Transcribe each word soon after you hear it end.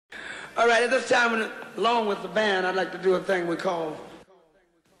All right, at this time, along with the band, I'd like to do a thing we call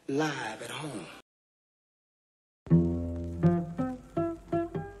Live at Home.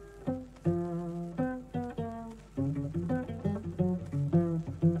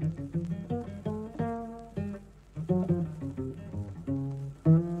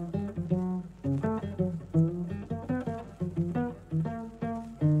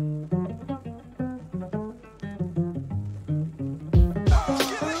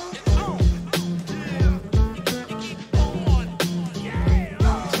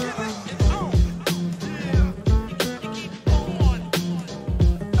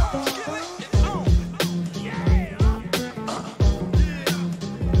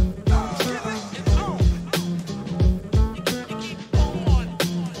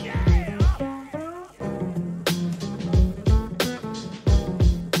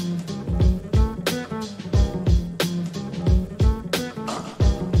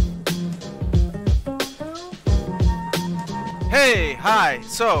 Hey, hi,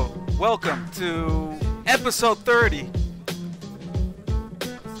 so welcome to episode 30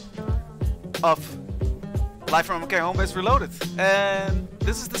 of Live from MK Home is Reloaded, and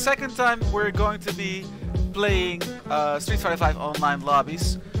this is the second time we're going to be playing Street Fighter 5 online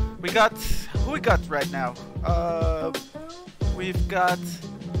lobbies. We got, who we got right now? We've got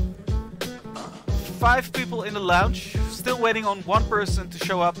 5 people in the lounge, still waiting on one person to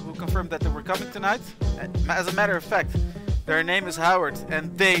show up who confirmed that they were coming tonight. As a matter of fact, their name is Howard,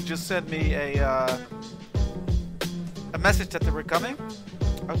 and they just sent me a message that they were coming.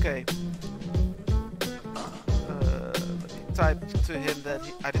 Okay. Let me type to him that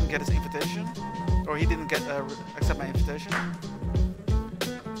I didn't get his invitation, or he didn't get accept my invitation.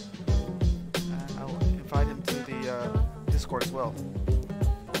 And I'll invite him to the Discord as well.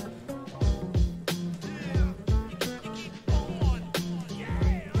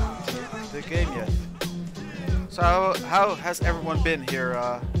 The game yet? So how has everyone been here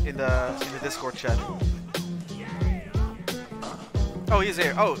in the Discord chat? Oh, he's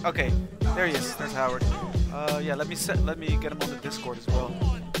here. Oh, okay. There he is. There's Howard. Yeah, let me get him on the Discord as well.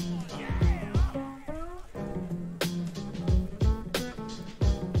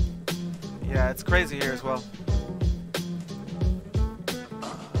 Yeah, it's crazy here as well.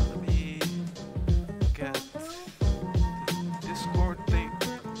 Let me get the Discord thing.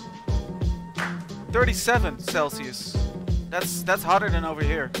 37 Celsius. That's hotter than over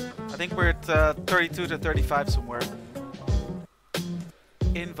here. I think we're at 32 to 35 somewhere.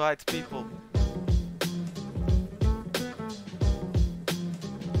 Invite people.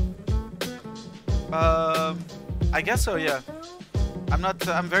 I guess so, yeah.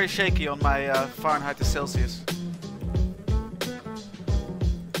 I'm very shaky on my Fahrenheit to Celsius.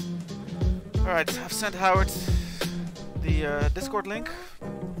 Alright, I've sent Howard the Discord link.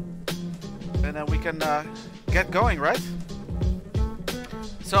 And then we can get going, right?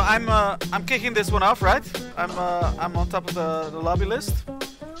 So I'm kicking this one off, right? I'm on top of the lobby list.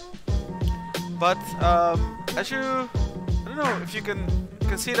 But as you, I don't know if you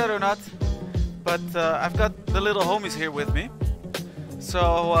can see that or not, but I've got the little homies here with me.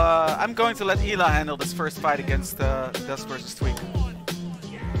 So I'm going to let Ela handle this first fight against Dust versus Tweak.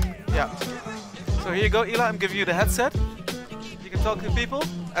 Yeah. So here you go, Ela. I'm giving you the headset. You can talk to people.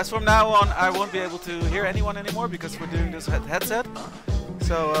 As from now on, I won't be able to hear anyone anymore because we're doing this headset.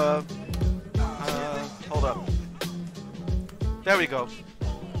 So, hold up. There we go.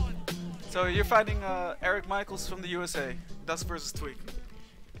 So you're fighting Eric Michaels from the USA. Dust versus Tweak.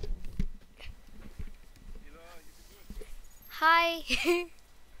 Hi.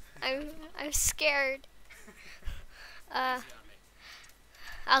 I'm scared. Oh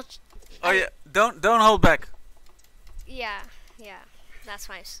yeah, don't hold back. Yeah. That's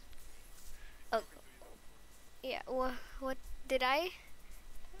fine. Oh. Yeah, what did I?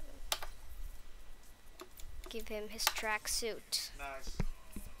 Give him his tracksuit. Nice.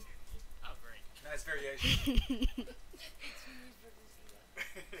 Oh, great. Nice variation.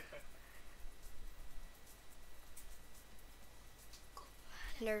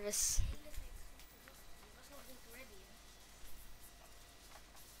 Nervous.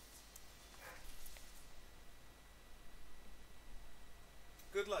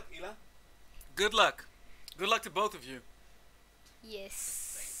 Good luck, Ela. Good luck. Good luck to both of you.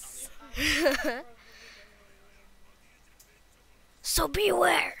 Yes. So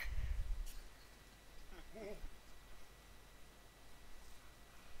beware.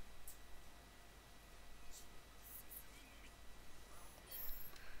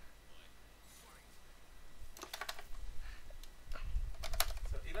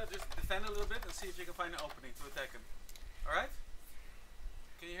 So Ela, just defend a little bit and see if you can find an opening to attack him. Alright?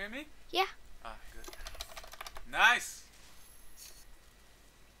 Can you hear hear me? Yeah. Ah, good. Nice.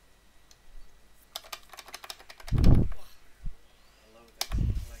 I love it. I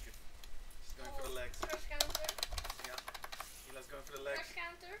like it. She's going for the legs. First counter. Yeah. Hila's going for the legs. First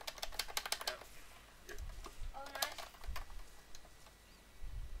counter. Yeah. Oh, nice.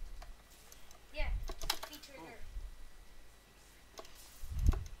 Yeah. Feet trigger.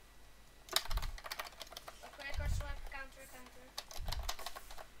 Okay, car swipe, counter, counter.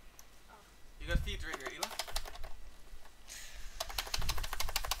 You got feet trigger, Hila?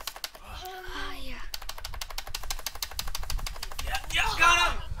 Ah, yeah. Yeah, got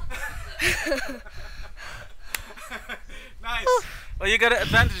him! Nice. Well, you got an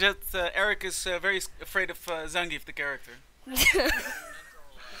advantage that Eric is very afraid of Zangief, the character.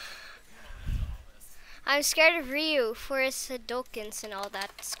 I'm scared of Ryu for his Hadokens and all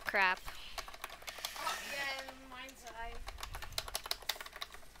that crap. Yeah, mine's I.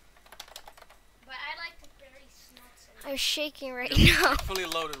 But I like to bury snots. I'm shaking right You're now. fully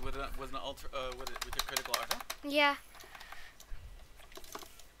loaded with an ultra with your critical art, huh? Yeah.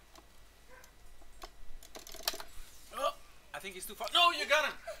 Oh, I think he's too far. No, you got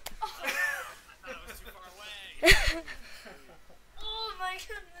him. That was too far away. Oh my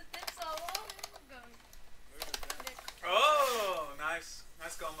goodness, that's so long ago. Oh, nice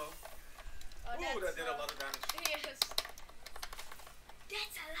combo. Oh, Ooh, that did a lot of damage. Yes.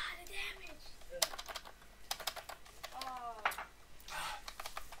 That's a lot of damage. Oh.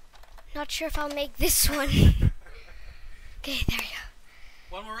 Not sure if I'll make this one. Okay, there you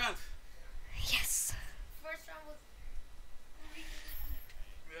go. One more round. Yes. First round was really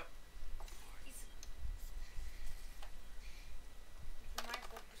Yep. easy. My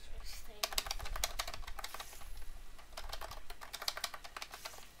focus was staying.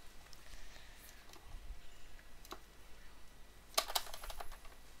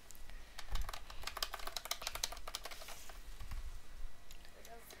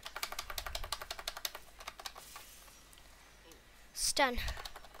 Stun.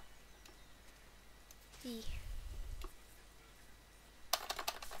 E.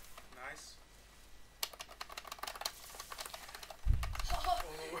 Nice.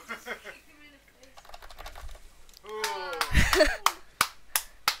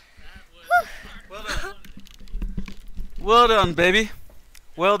 Well done. Well done, baby.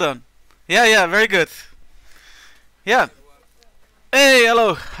 Well done. Yeah, very good. Yeah. Hey,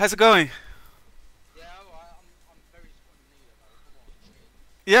 hello. How's it going? Yeah, well, I'm very disappointed in Nina, though. Come on.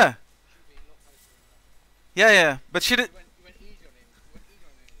 Yeah. Should be a lot closer than that. Yeah. But she did. You went easy on him. You went easy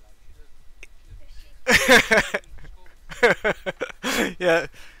on him, like.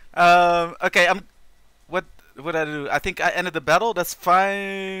 Yeah. Okay. What would I do? I think I ended the battle. That's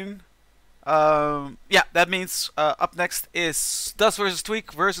fine. Yeah. That means up next is Dust versus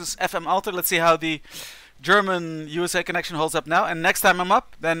Tweak versus FM Alter. Let's see how the German USA connection holds up now. And next time I'm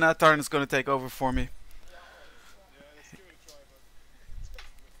up, then Tarn is going to take over for me.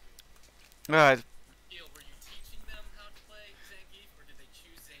 All right. Neil, were you teaching them how to play Zangief, or did they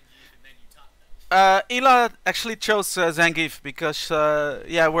choose Zangief and then you taught them? Ela actually chose Zangief because,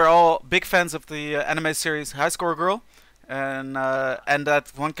 yeah, we're all big fans of the anime series High Score Girl, and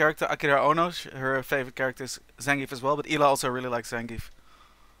that one character Akira Ono, her favorite character is Zangief as well. But Ela also really likes Zangief.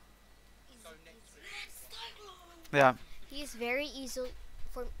 Yeah. He's very easy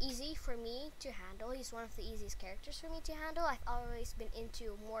for me to handle. He's one of the easiest characters for me to handle. I've always been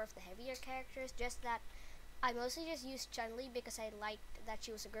into more of the heavier characters, just that I mostly just used Chun-Li because I liked that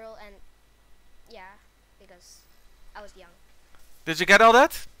she was a girl, and yeah, because I was young. Did you get all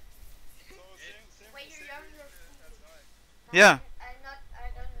that? When you're young, Yeah. I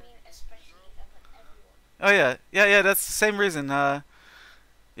don't mean especially, but everyone. Oh yeah. Yeah. That's the same reason.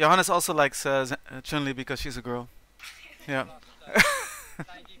 Johannes also likes Chun-Li because she's a girl. Yeah.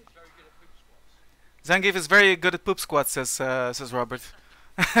 Zangief is very good at poop squats. Zangief is very good at poop squats, says Robert.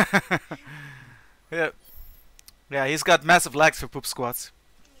 Yeah. Yeah, he's got massive legs for poop squats.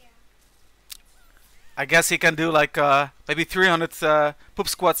 Yeah. I guess he can do like maybe 300 poop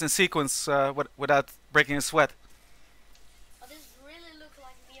squats in sequence without breaking a sweat. Oh, this really looks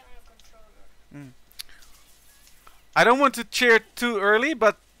like me on a controller. I don't want to cheer too early,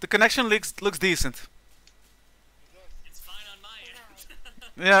 but the connection looks decent. It's fine on my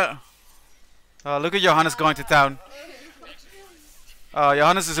end. Yeah. Look at Johannes going to town.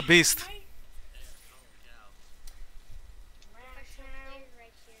 Johannes is a beast. Right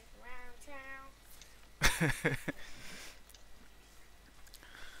here, round town.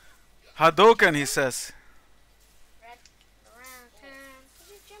 Hadouken, he says. Around town.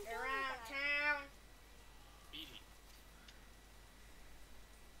 Around town. Beady.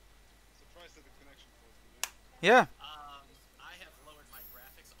 Yeah. I have lowered my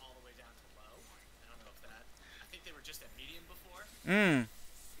graphics all the way down to low. I don't know if that. I think they were just at medium before. Mm.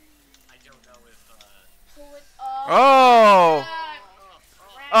 I don't know if. Who would? Oh. God.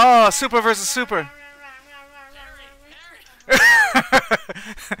 Oh, super versus super.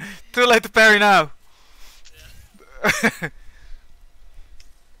 Too late to parry now.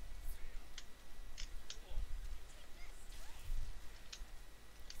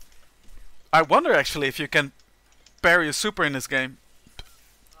 I wonder actually if you can parry a super in this game.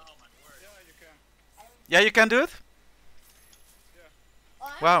 Oh my word. Yeah, you can. Yeah, you can do it?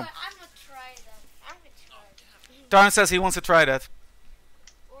 Oh, Wow. I'm gonna try that. I'm gonna try it. Darn says he wants to try that.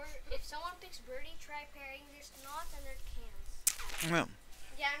 Or if someone picks birdie, try parrying there's not and their cans. Well.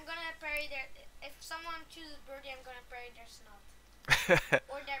 Yeah, I'm gonna parry their. If someone chooses birdie, I'm gonna parry their snot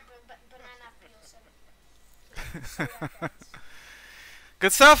or their banana peels.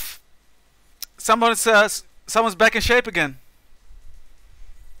 Good stuff. Someone's back in shape again.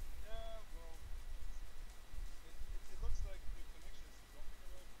 Yeah, well, it looks like the connection is dropping a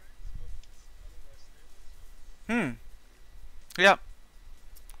lot of frames, but it's otherwise stable. Hmm. Yeah.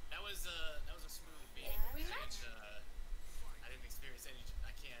 That was a smooth beat. Yeah, rematch? I didn't experience any.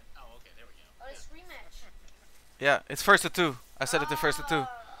 I can't. Oh, okay. There we go. Oh, it's rematch. Yeah, it's first to two. I said it to first to two.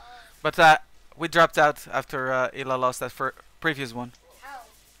 Oh. But we dropped out after Ila lost that previous one. How?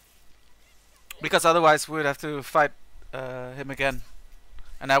 Because otherwise we would have to fight him again.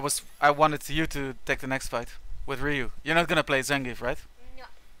 And I wanted you to take the next fight with Ryu. You're not gonna play Zangief, right? No.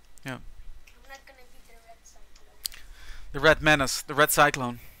 Yeah. I'm not gonna beat the red cyclone. The Red Menace, the Red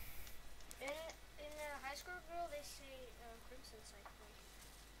Cyclone. In High School Girl, they say Crimson Cyclone.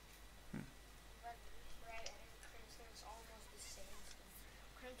 Red, red and crimson is almost the same thing.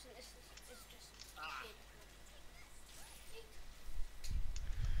 Crimson is just big.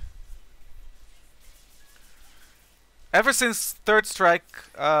 Ever since Third Strike,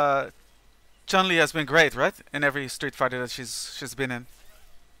 Chun-Li has been great, right? In every Street Fighter that she's been in.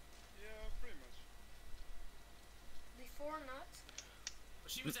 Yeah, pretty much. Before not.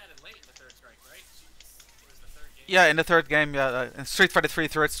 But she was added late in the third strike, right? It was the third game. Yeah, in the third game, yeah, in Street Fighter 3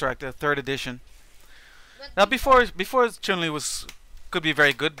 Third Strike, the third edition. But Now before Chun-Li could be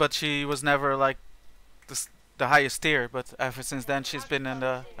very good, but she was never like the highest tier. But ever since then, she's been in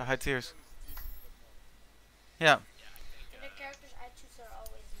the high tiers. Yeah. And the characters I choose are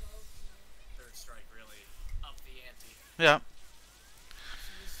always low. Third strike really upped the ante. Yeah.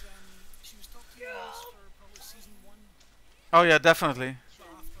 She was top tier for probably season 1. Oh yeah, definitely. So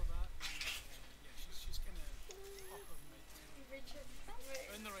after that, yeah, she's kind of upper mid.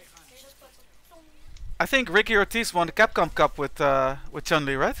 In the right hand. She's top tier. I think Ricky Ortiz won the Capcom Cup with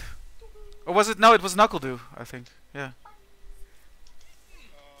Chun-Li, right? Or was it? No, it was Knuckle Doo, I think. Yeah. I don't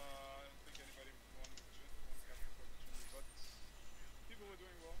think anybody won Capcom Cup with Chun-Li, but people were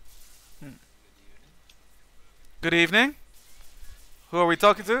doing well. Good evening. Who are we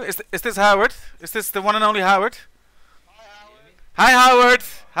talking to? Is this Howard? Is this the one and only Howard? Hi Howard.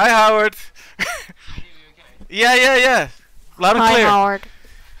 Hi Howard. Yeah. Loud and clear. Howard.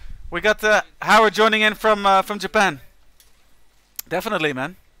 We got Howard joining in from Japan. Definitely,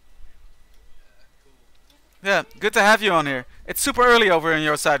 man. Yeah, good to have you on here. It's super early over on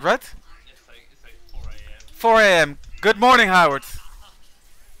your side, right? It's like 4 a.m. 4 a.m. Good morning, Howard.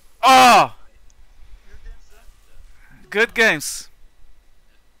 Oh! Good games.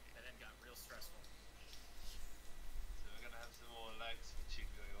 And then got real stressful. So we're gonna have some more legs for Chick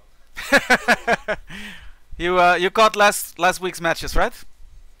going on. You caught last week's matches, right?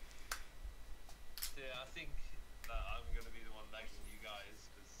 Yeah, I think that I'm gonna be the one lagging you guys,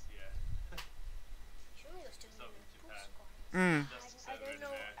 because yeah, Chun-Li was doing some it in in Japan. Mm. Just I over don't in know.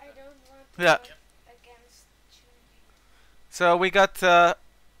 America. I don't want to Yeah. go against Chun-Li. So we got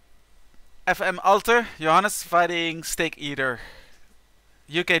FM Alter, Johannes fighting Steak Eater.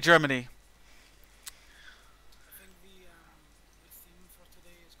 UK, Germany. I think the theme for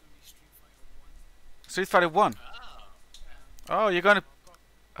today is going to be Street Fighter 1. Street Fighter 1. Oh. Oh, you're gonna.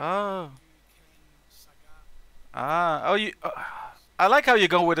 I've got Oh. Ryu, Ken, Sagat. Oh, you. I like how you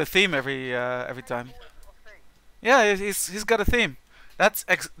go with a theme every time. Yeah, he's got a theme.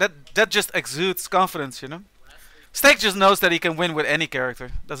 That just exudes confidence, you know. Steak just knows that he can win with any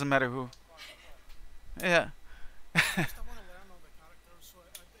character. Doesn't matter who. Yeah. Just I want to learn all the characters, so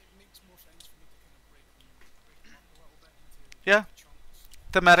it makes more sense for me to kind of break them up a little bit into Yeah. chunks.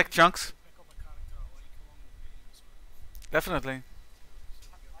 Thematic chunks. Pick up a character I like along the way. And so Definitely. I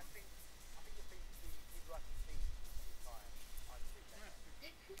think the people like to see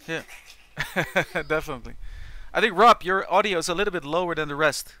every time. Yeah. Definitely. I think Rob, your audio is a little bit lower than the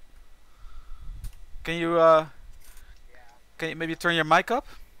rest. Can you can you maybe turn your mic up?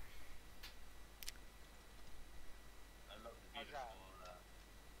 I love the beautiful.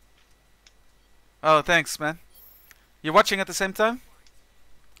 Oh, thanks, man. You're watching at the same time?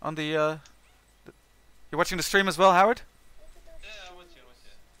 On the you're watching the stream as well, Howard? Yeah, I'm watching.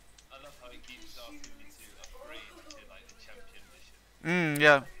 I love how it keeps asking me to upgrade to like the champion mission.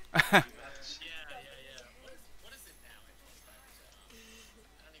 Yeah. Yeah. What is it now at 25% off?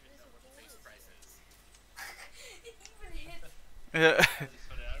 I don't even know what the base price is. Yeah. It's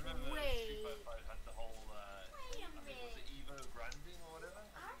funny. I remember Street Fighter 5 had the whole. I think it was the Evo branding or whatever.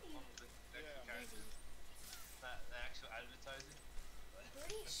 One of the extra characters. The actual advertising.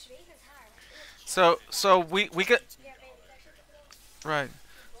 So we get right.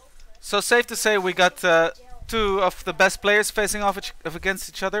 So safe to say we got two of the best players facing off against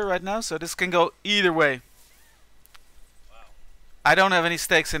each other right now. So this can go either way. Wow. I don't have any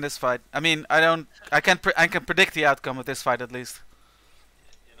stakes in this fight. I mean, I can predict the outcome of this fight at least.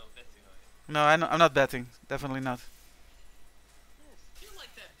 You're not betting, are you? No, I'm not betting. Definitely not. I feel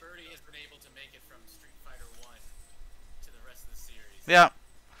like that Birdie has been able to make it from Street Fighter 1 to the rest of the series. Yeah.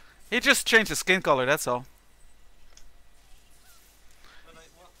 He just changed his skin color. That's all. But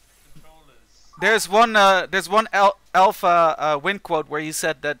like, what controllers? There's one alpha win quote where he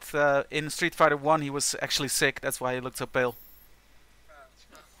said that in Street Fighter 1 he was actually sick. That's why he looked so pale.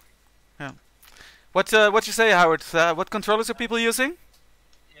 Yeah. What you say, Howard? What controllers are people using?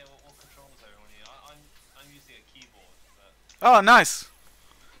 Yeah, what controllers are everyone using? I'm using a keyboard, but Oh, nice.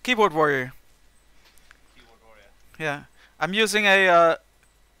 Keyboard warrior. keyboard warrior. Yeah. I'm using a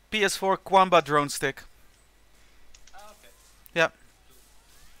PS4 Quamba drone stick. Ah, okay. Yeah.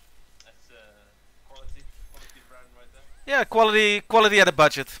 That's quality brand right there. Yeah, quality at a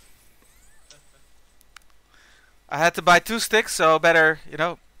budget. I had to buy two sticks, so better, you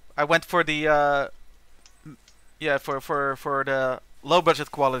know. I went for the yeah, for the low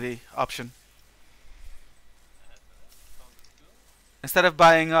budget quality option. Sounds cool. Instead of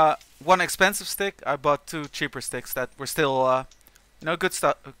buying one expensive stick, I bought two cheaper sticks that were still you know, good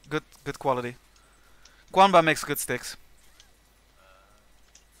stuff, good quality. Quamba makes good sticks.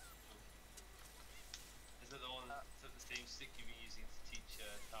 Is it the one? Is it the same stick you've been using to teach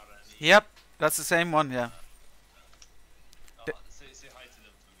Tara and me? Yep, that's the same one. Yeah. Oh, say hi to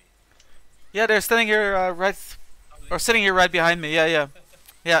them for me. Yeah, they're standing here sitting here right behind me. Yeah.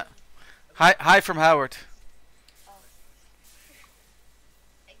 Yeah. Hi from Howard.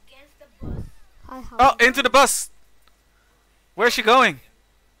 Against the bus. Hi, hi. Oh, into the bus. Where's she going?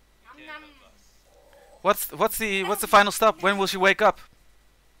 Nom nom. What's the final stop? When will she wake up?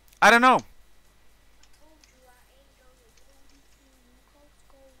 I don't know.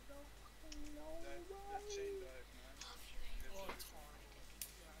 That chain dive, man. Oh, it's hard.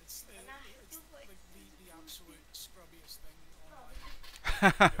 Yeah, it's like the absolute scrubbiest thing online.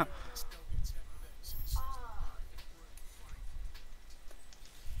 It still gets hit with it. So it's I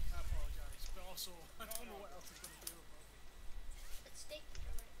apologize, but also I don't know what else I'm gonna do about it. It's steak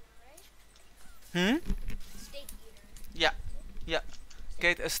eater right now, right? Hmm? Steak eater. Yeah. Yeah.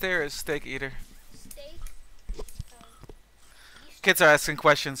 Kate Astaire is steak eater. Steak. Beef Kids are asking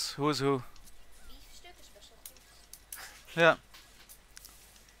questions. Who is who? beef steak is special things. Yeah.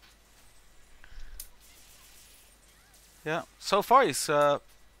 Yeah. So far, his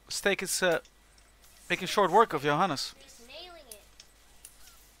steak is making short work of Johannes. He's nailing it.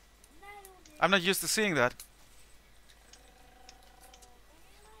 Nailed it. I'm not used to seeing that.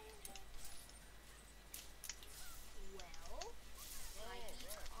 Well, I eat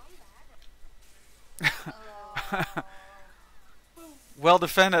combat. Well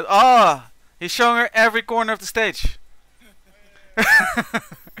defended. Ah, he's showing her every corner of the stage.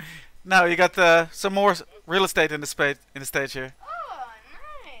 Now you got some more real estate in the stage here. Oh,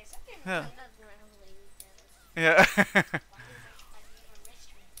 nice. I didn't Yeah. know that normally Yeah.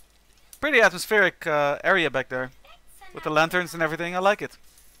 Pretty atmospheric area back there with the lanterns and everything. I like it.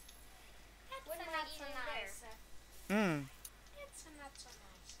 It's not so nice. Hmm. It's not so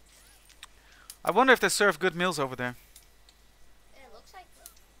nice. I wonder if they serve good meals over there. It looks like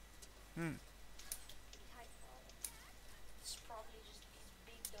Hmm. it's probably just these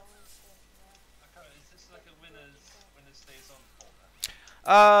big donuts. Is this like a winner stays on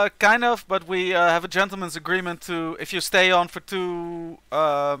format? Kind of, but we have a gentleman's agreement to if you stay on for two,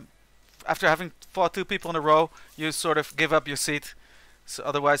 after having fought two people in a row, you sort of give up your seat. So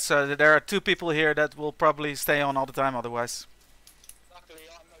otherwise, there are two people here that will probably stay on all the time. Otherwise. Luckily,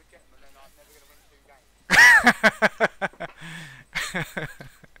 I'm no gentleman and I'm never going to win 2 games.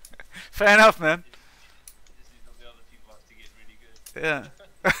 Fair enough, man. Just need the other people have to get really good.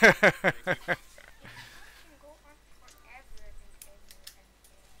 Yeah.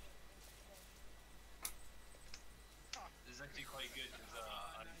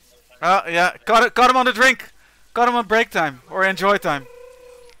 Yeah, caught him on the drink. Caught him on break time or enjoy time.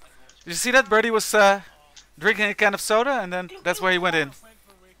 Did you see that? Birdie was drinking a can of soda, and then that's where he went in. Went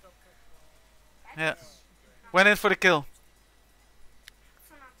for wake up kick. Yeah, went in for the kill.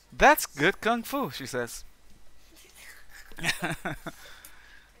 That's good kung fu, she says. That sounds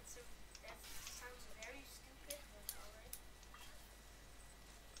very stupid, but alright.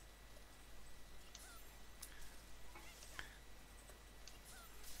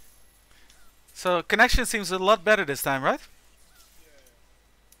 So connection seems a lot better this time, right?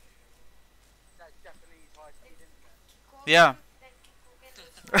 That's definitely high speed internet. Yeah.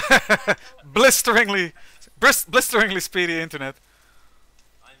 Blisteringly speedy internet.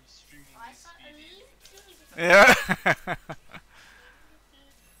 I'm streaming speedy. Yeah.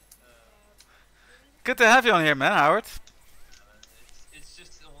 Good to have you on here, man, Howard. It's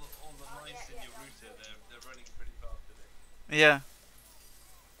just all the mice in your router. They're running pretty fast today. Yeah.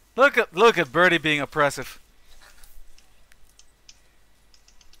 Look at Birdie being oppressive.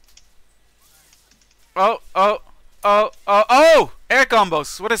 Oh! Air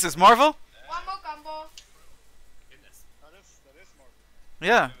combos. What is this, Marvel? One more combo. Goodness. That is Marvel.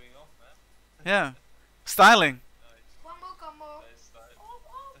 Yeah. Going off, man. Yeah. Styling. One more combo. Nice style.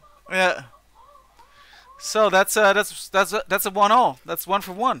 Yeah. So that's a 1-all. That's 1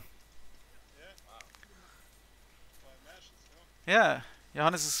 for 1. Yeah. Wow. 5 matches, no? Yeah.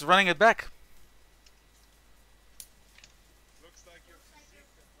 Johannes is running it back. Looks like your physique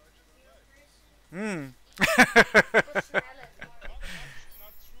got larger than life.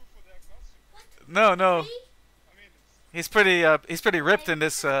 Not true for their costume. No. I mean, He's pretty ripped in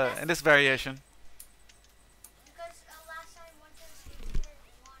this variation. Because last time one time Steve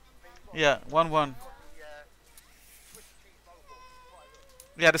won and then Yeah, 1-1. The Swiss cheese mohawk. Quite a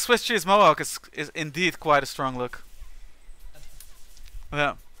look. Yeah, the Swiss cheese mohawk is indeed quite a strong look.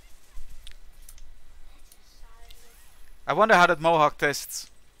 Yeah. I wonder how that mohawk tastes.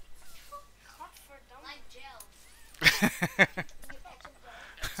 Hot for dumb. like gel. Got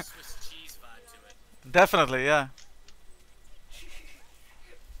a Swiss cheese vibe to it. Definitely, yeah.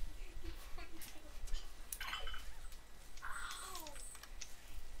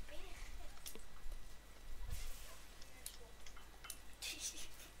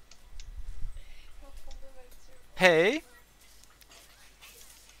 Hey.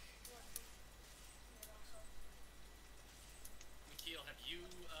 Nikhil, have you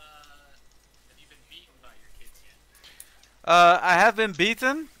been beaten by your kids yet? I have been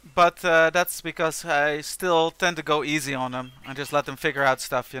beaten, but that's because I still tend to go easy on them and just let them figure out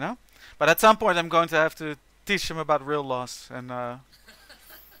stuff, you know? But at some point I'm going to have to teach them about real loss and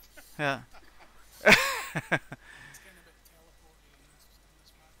yeah. It's getting a bit teleporty in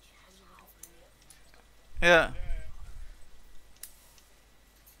this match. I was looking for you. Yeah.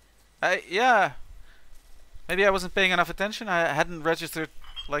 Yeah. Maybe I wasn't paying enough attention. I hadn't registered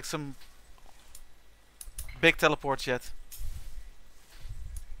like some big teleports yet.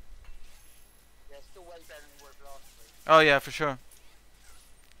 Yeah, still way better than it was last week. Oh yeah, for sure.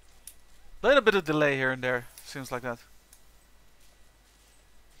 Little bit of delay here and there. Seems like that.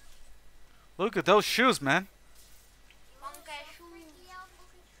 Look at those shoes, man. Monkey shoe.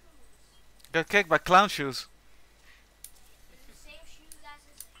 Got kicked by clown shoes. The same shoes as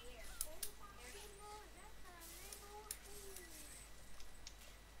his hair.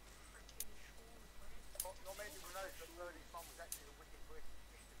 Not many people know, but Birdie's mum was actually the wicked Brit.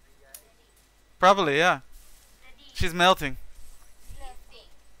 Probably, yeah. She's melting.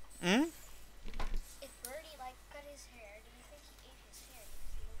 Hmm? If Birdie like cut his hair, do you think he ate his hair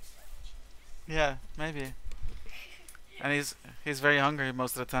because he looks like cheese? Yeah, maybe. And he's very hungry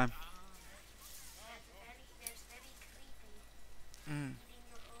most of the time. There's very creepy Mm. eating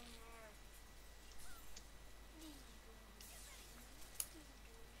your own hair.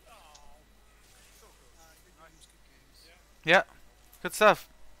 Yeah, good stuff.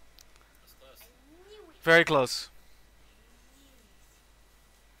 That's close. Very close.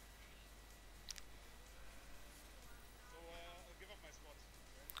 So I'll give up my spot.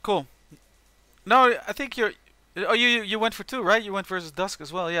 Right? Cool. No, I think you're. Oh, you went for 2, right? You went versus Dusk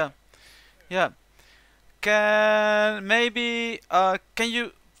as well. Yeah, yeah. Can maybe can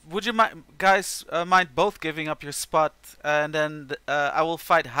you? Would you guys mind both giving up your spot, and then I will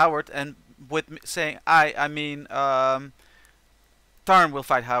fight Howard, and with saying I mean Tarn will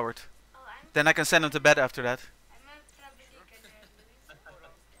fight Howard. Oh, I'm Then I can send him to bed after that. probably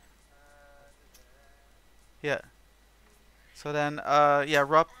gonna lose. Yeah. So then yeah,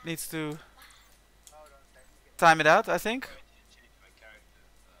 Rob needs to time it out, I think. I did change my character,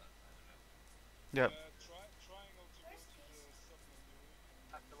 I don't know. Yeah. Triangle to go to the sub menu.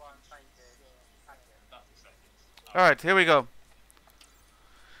 That's the one I'm saying. Alright, here we go.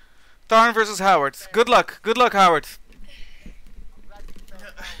 Tarn versus Howard. Good luck. Good luck, Howard. I'm glad you spelled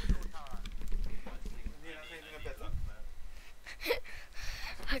out your Tara.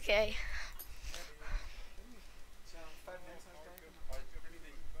 Okay.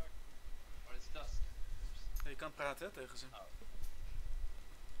 Maar het is dusk. Je kan praten hè, tegen ze.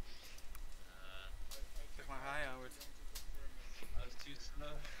 Zeg maar hi, Howard. I was too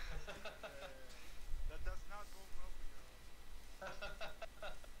slow. That does not go well for you.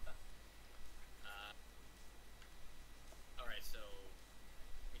 Alright, so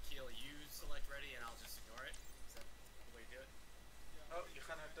Mikhail, you select ready and I'll just ignore it. Is that the way you do it? Oh, je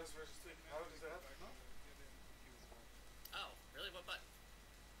gaat naar Dust versus 2. How does that? No? Oh, really? What button?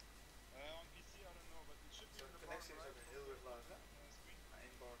 On PC, I don't know, but it should be Zo, in de the connectie is bottom ook right heel erg laag, hè? screen. Maar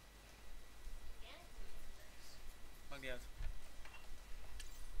 1 bar. Maakt niet uit.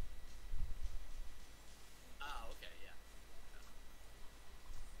 Ah, okay, yeah.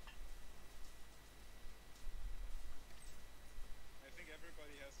 I think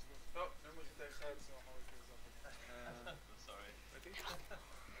everybody has to go. Oh, nu moet je tegen het. So how it goes up again. Sorry. Weet je?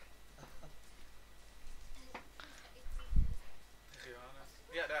 Tegen Johannes.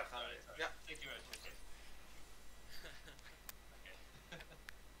 Ja, daar gaan we. Sorry. Ja. Thank you very much.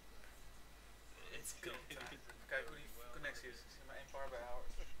 It's Go good. time. Even kijken hoe die connectie is. Ik zie maar 1 bar bij Howard.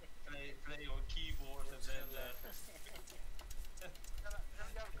 Play on keyboard and then There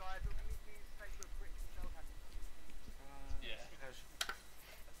we go, guys. We need to stay with British and know how to yeah. Huisje.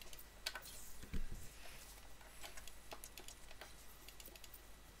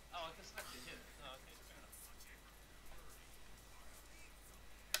 Oh, I can select it here. Oh, okay, fair enough.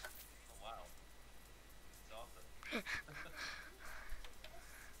 Oh wow. It's awesome.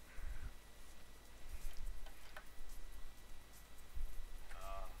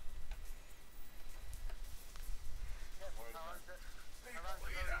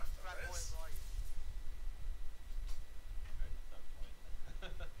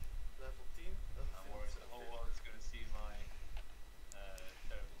 Level 10. I'm worried the whole world's going to see my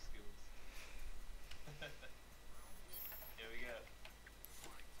terrible skills. Here we go.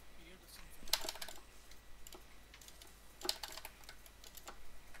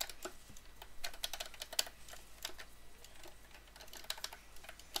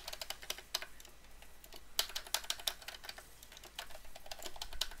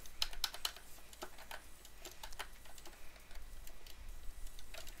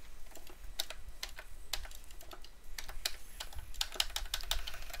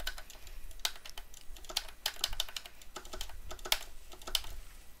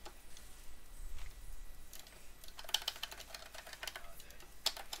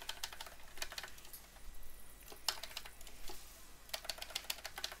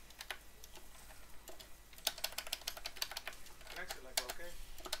 Connectie lijkt wel oké.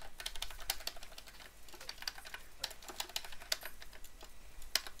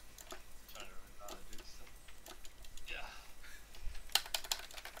 Trying to remember how to do stuff. Yeah.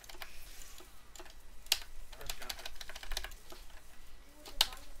 First counter.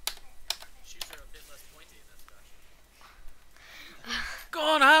 Shoes are a bit less pointy in this fashion. Go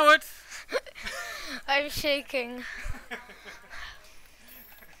on, Howard! I'm shaking.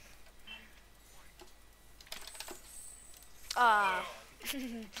 Ah.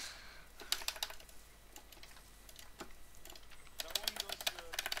 That one goes to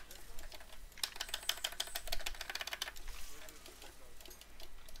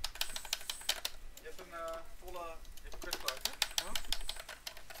Je hebt een volle. Je hebt een critical uit, hè? Ja?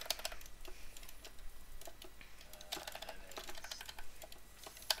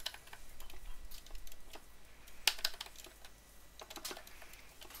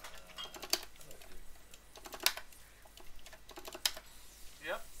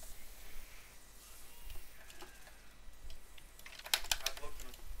 Ja? Hij blokte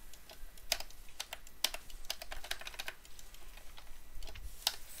hem.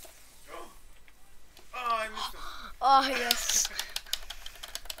 Oh! Oh, hij mist hem. Oh, yes.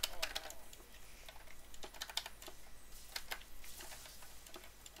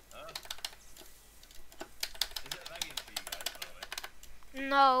 Is it lagging for you guys, by the way?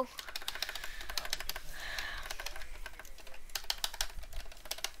 No.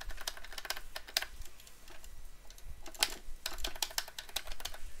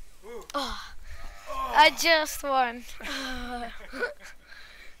 Ooh. Oh, I just won.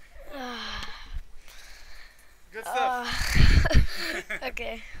 Good stuff.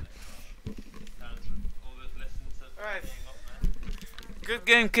 Okay. All those lessons of Alright. being up, man. Good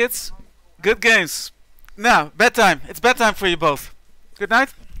game, kids. Good games. Now, bedtime. It's bedtime for you both. Good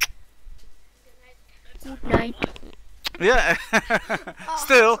night. Good night. Yeah.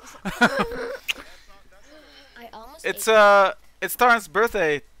 Still. I almost It's ate it's Taran's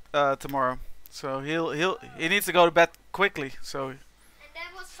birthday tomorrow, so he needs to go to bed quickly. So And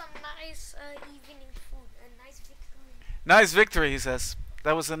that was some nice evening food, a nice victory. nice victory, he says.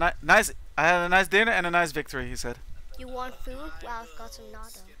 That was a nice. I had a nice dinner and a nice victory, he said. You want food? I Well, I've will got some nada.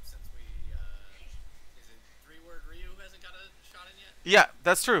 skip since we, is it three-word Ryu who hasn't got a shot in yet? Yeah,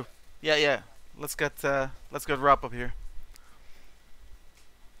 that's true. Yeah. Let's get Rob up here.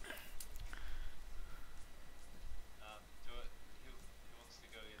 Who wants to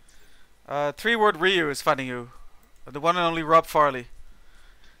go into? 3-word Ryu is finding you. The one and only Rob Farley.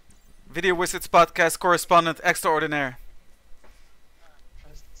 Video Wizards podcast correspondent extraordinaire.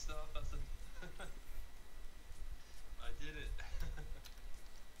 Press the start button. I did it.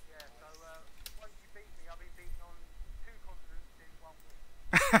 Yeah, so once you beat me, I'll be beaten on 2 continents in 1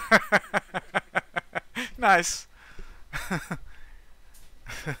 week. Nice.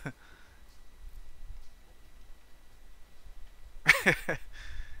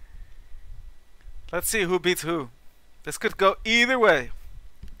 Let's see who beats who. This could go either way.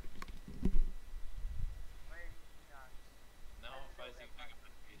 No, fighting big.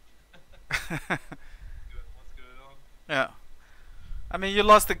 What's going on? Yeah. I mean, you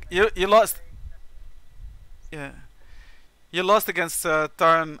lost. You lost. Yeah. You lost against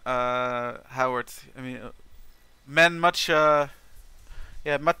Tarn Howard. I mean, men much much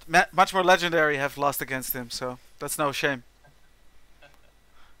more legendary have lost against him. So that's no shame.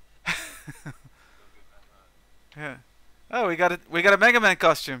 Yeah. Oh, we got it. We got a Mega Man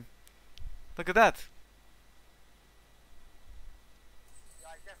costume. Look at that. Yeah,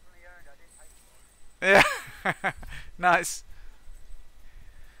 I definitely earned it. I didn't pay for it. Yeah. Nice.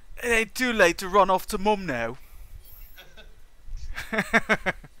 It ain't too late to run off to mum now.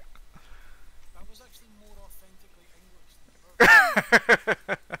 That was actually more authentically English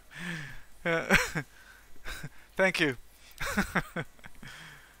than Yeah. Thank you.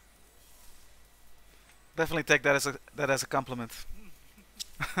 Definitely take that as a compliment.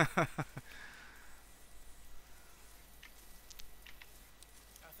 I think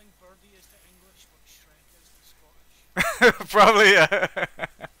Birdie is the English, what Shrek is the Scottish. Probably. Yeah. Got that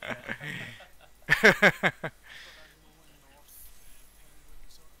Northern North penguin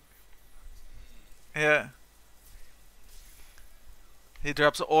sort of accent. Yeah. He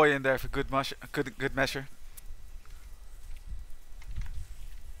drops oi in there for good measure.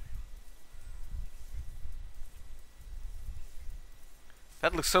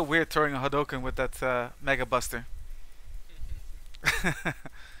 That looks so weird throwing a Hadouken with that Mega Buster. They could have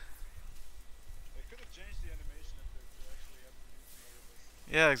changed the animation a bit to actually have the using of this.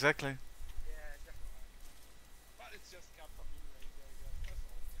 Yeah, exactly. Yeah, definitely. But it's just Capcom Mini again, that's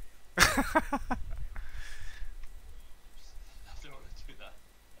all. I don't want to do that.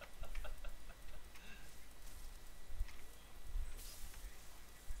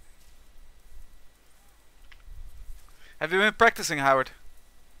 Have you been practicing, Howard?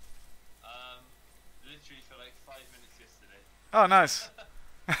 Literally for like 5 minutes yesterday. Oh, nice.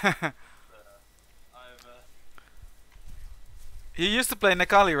 I've You used to play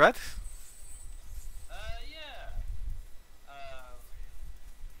Nekali, right? yeah.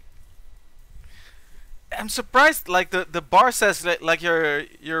 I'm surprised. Like the bar says like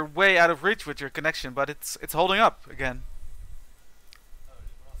you're way out of reach with your connection, but it's holding up again. Oh, it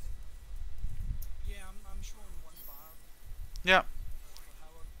was. Yeah, I'm showing 1 bar Yeah. for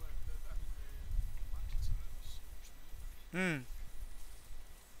Howard, but the matches was smooth. Hmm.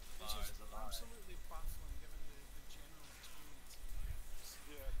 Which Bar is is a lie. absolutely baffling given the general experience.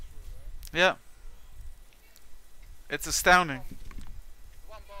 Yeah, true, right? Yeah. It's astounding. The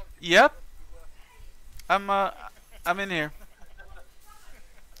 1 bar was Yep. supposed to be worth I'm in here.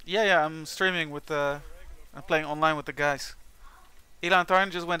 Yeah, I'm streaming with I'm playing online with the guys. Elan Tarn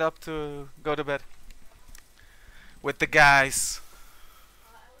just went up to go to bed. With the guys.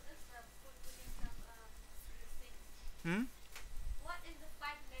 Hmm? What is the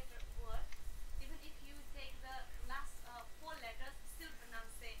 5-letter word? Even if you take the last 4 letters, still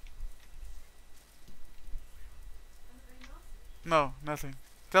pronounce it. Anybody knows? No, nothing.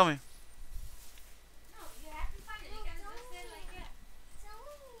 Tell me. No, you have to find it. You can just say like that.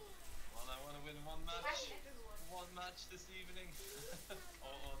 Well, I want to win 1 match. 5-letter word. 1 match this evening.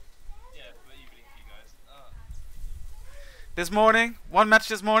 or yeah, for evening for you guys. This morning, 1 match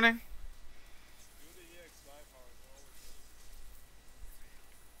this morning. Do the EX live hours, always good.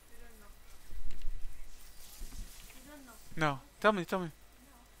 You don't know. You don't know. No, tell me. Ask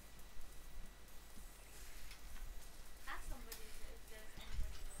somebody if there's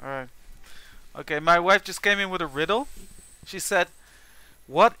anybody knows. All right. Okay, my wife just came in with a riddle. She said,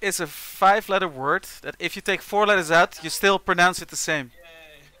 "What is a 5-letter word that if you take 4 letters out, you still pronounce it the same?"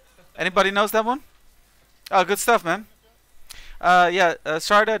 Yay. Anybody knows that one? Oh, good stuff, man. Yeah,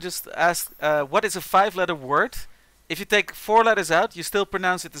 Sarda just asked, "What is a 5-letter word? If you take 4 letters out, you still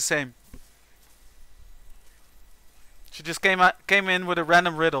pronounce it the same." She just came in with a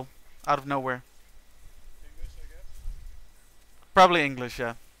random riddle out of nowhere. English, I guess. Probably English,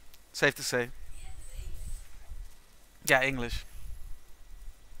 yeah. Safe to say. Yeah, English.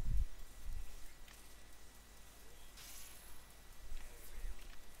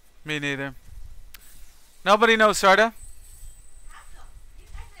 Me neither. Nobody knows, Sarda?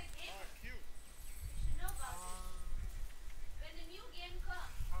 Q.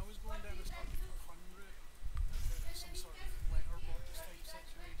 I was going down as like 100 and then some sort of letterbox type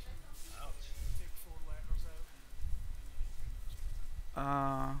situation. Ouch. Take 4 letters out.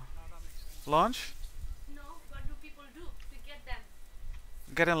 That makes sense. Launch? No, what do people do to get them?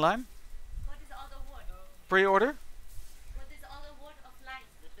 Get in line? What is the other word? Pre-order? What is the other word of line?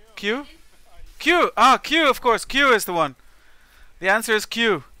 Q? Q! Ah, Q, of course. Q is the one. The answer is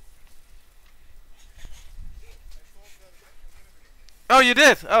Q. Oh, you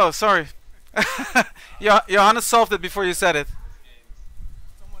did? Oh, sorry. Johannes solved it before you said it.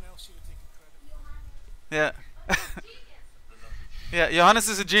 Someone else should have taken credit. Yeah. Yeah, Johannes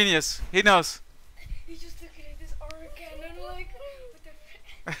is a genius. He knows. He's just looking at this aura cannon like,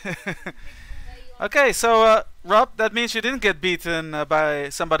 what the Okay, so Rob, that means you didn't get beaten by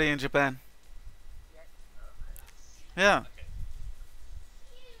somebody in Japan. Yeah.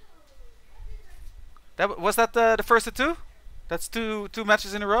 Was that the first of 2? That's two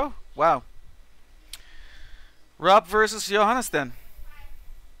matches in a row. Wow. Rob versus Johannes then.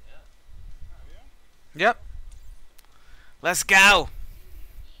 Yep. Let's go.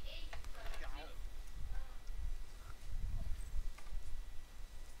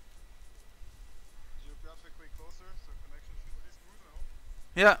 Geographically closer, so connection should be smooth, I hope.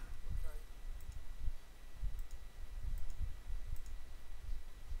 Yeah.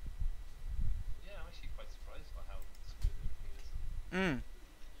 Yeah, I'm actually quite surprised by how smooth everything is. Mm.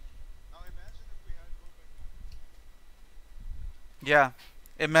 Now imagine if we had rollback time. Yeah.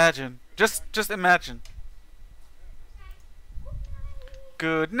 Imagine. Just imagine.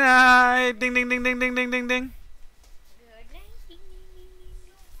 Good night. Ding ding ding ding ding ding ding ding.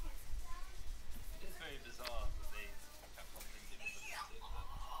 It's very bizarre that they Capcom didn't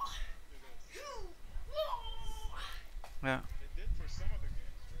give us Yeah. They did for some of the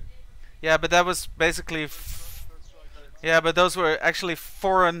games, right? Yeah, but that was basically. Yeah, but those were actually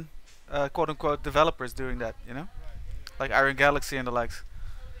foreign, quote unquote, developers doing that. You know, like Iron Galaxy and the likes.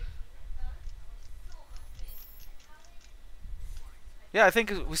 Yeah, I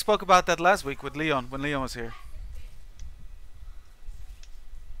think we spoke about that last week with Leon when Leon was here.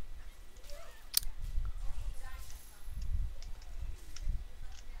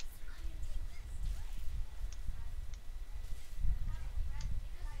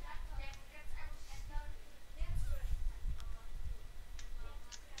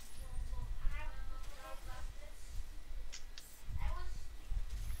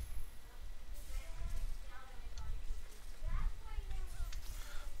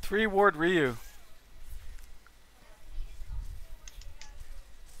 Three-word Ryu.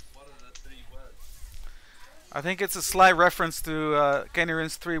 What are the 3 words? I think it's a sly reference to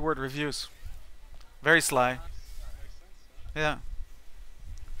Kenirin's 3-word reviews. Very sly. Yeah.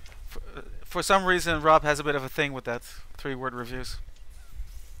 For some reason, Rob has a bit of a thing with that 3-word reviews.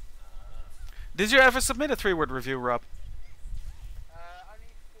 Did you ever submit a 3-word review, Rob?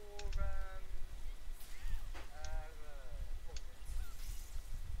 Only for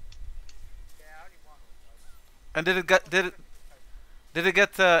yeah, only one or so. And did it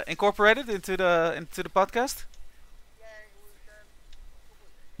get incorporated into the podcast? Yeah, it was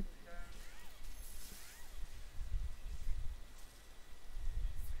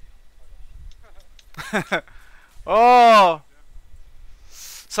what was it? Oh,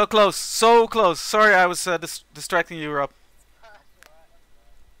 so close, so close. Sorry, I was distracting you, Rob.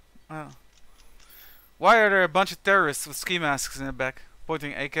 Oh. Why are there a bunch of terrorists with ski masks in the back,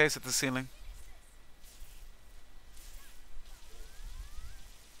 pointing AKs at the ceiling?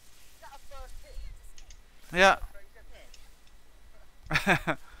 Is that a first hit? Yeah. I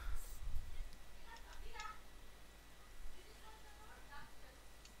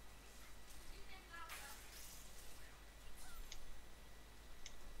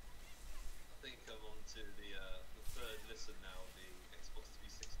think I'm on to the 3rd listen now of the Xbox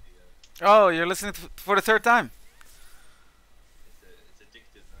 360. Oh, you're listening for the 3rd time. It's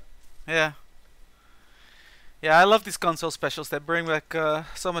addictive now. Yeah. Yeah, I love these console specials. They bring back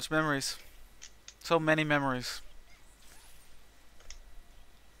so much memories. So many memories.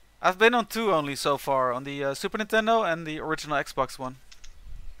 I've been on two only so far, on the Super Nintendo and the original Xbox one.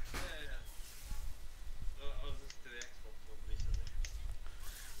 Yeah. I was just to the Xbox one recently.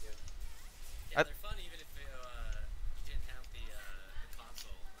 Yeah. Yeah, they're fun even if you didn't have the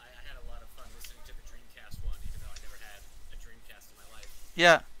console. I had a lot of fun listening to the Dreamcast one, even though I never had a Dreamcast in my life.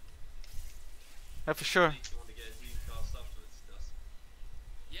 Yeah. Yeah, for sure. Makes you want to get a Dreamcast afterwards, does.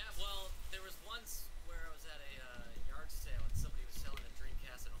 Yeah, well, there was once where I was at a yard sale and somebody was selling a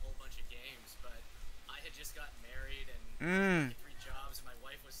Dreamcast and a whole bunch of games, but I had just gotten married and had 3 jobs, and my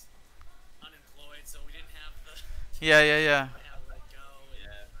wife was unemployed, so we didn't have the. Yeah. I had to let it go.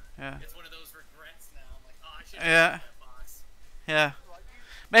 Yeah. It's one of those regrets now. I'm like, oh, I should Yeah. have that box. Yeah.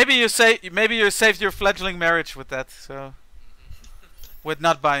 Maybe you saved your fledgling marriage with that, so with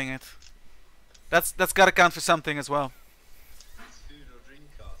not buying it. That's gotta count for something as well. Food or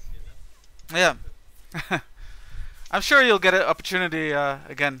Dreamcast, you know? Yeah. I'm sure you'll get an opportunity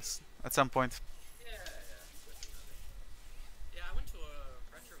again at some point. Yeah, definitely. Yeah, I went to a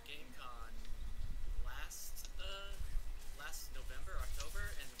retro game con last November,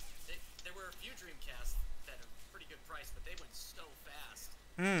 October, and there were a few Dreamcasts at a pretty good price, but they went so fast.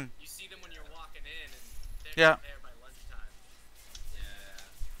 You see them when you're walking in, and they're there by lunchtime.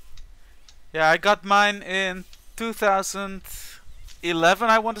 Yeah, I got mine in 2011,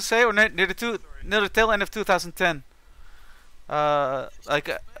 I want to say, or near the tail end of 2010. Like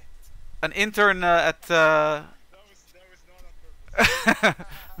an intern at That was not on purpose.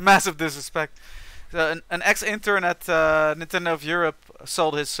 massive disrespect. So an ex-intern at Nintendo of Europe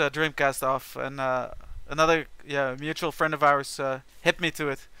sold his Dreamcast off, and another mutual friend of ours hit me to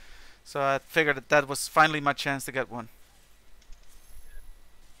it. So I figured that was finally my chance to get one.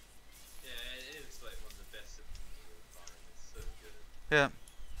 Yeah, it is like one of the best systems of all time. It's so good. Yeah.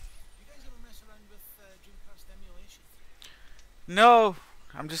 You guys ever mess around with Dreamcast emulation? No,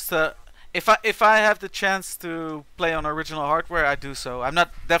 I'm just if I have the chance to play on original hardware, I do so. I'm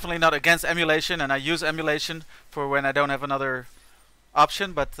definitely not against emulation, and I use emulation for when I don't have another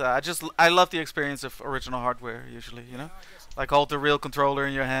option. But I love the experience of original hardware usually. You know, like hold the real controller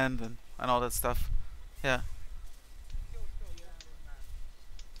in your hand and all that stuff. Yeah.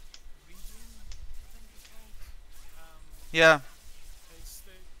 Yeah.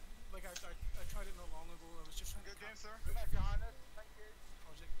 Like I tried it not long ago. I was just trying Good to game, sir.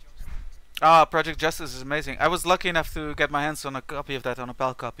 Project Justice. Ah, Project Justice is amazing. I was lucky enough to get my hands on a copy of that on a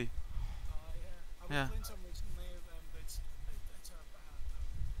PAL copy. Yeah. I was playing some recently. It's a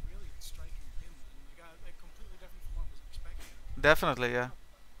really striking game, and like completely different from what I was expecting. Definitely, yeah.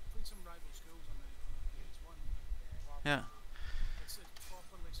 Played some rival schools on the PS1. Yeah. It's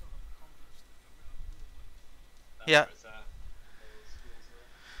properly sort of accomplished. I really like it. Yeah. That's where it's at. Schools there.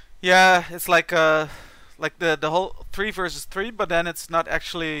 Yeah, it's like the whole 3 versus 3, but then it's not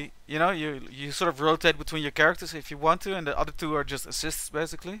actually, you know, you sort of rotate between your characters if you want to, and the other 2 are just assists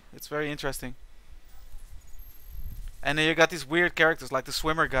basically. It's very interesting. And then you got these weird characters like the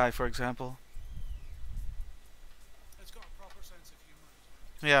swimmer guy, for example. It's got a proper sense of humor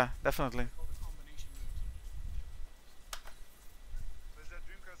as well. Yeah, definitely. All the combination moves. Was that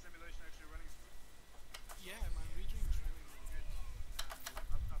Dreamcast emulation actually running smooth? Yeah, man, Redream's really good.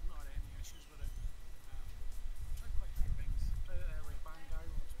 I've not had any issues with it. I've tried quite a few things. Like Bandai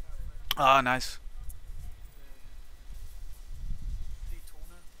was perfect. Ah, nice.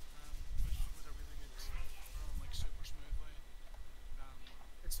 Daytona, which was a really good run, like super smoothly.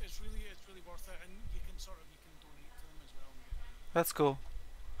 It's really worth it, and you can donate to them as well. And get, That's cool. HD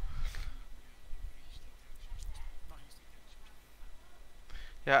textures, not HD textures.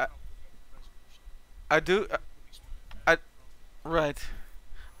 Yeah, Resolution. I do. Really smooth. I right.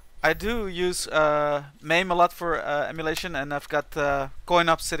 I do use MAME a lot for emulation, and I've got Coin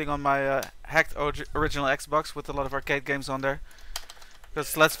Up sitting on my hacked original Xbox with a lot of arcade games on there.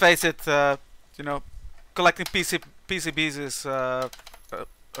 Because let's face it, you know, collecting PCBs is a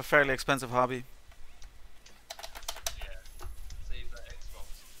fairly expensive hobby. Yeah. Save that Xbox.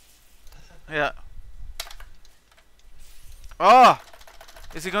 Yeah. Oh!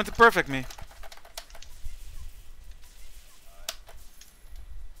 Is he going to perfect me? I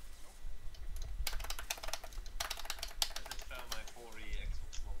just found my 4E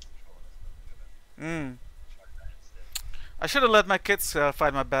Xbox One controller, so I'm gonna try that instead. I should have let my kids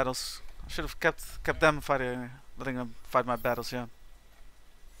fight my battles. I should have kept them fighting, letting them fight my battles. Yeah.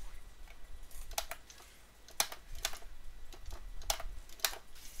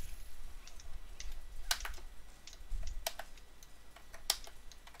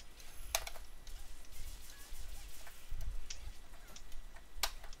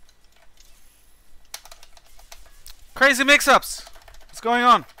 Crazy mix-ups. What's going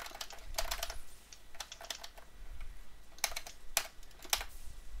on?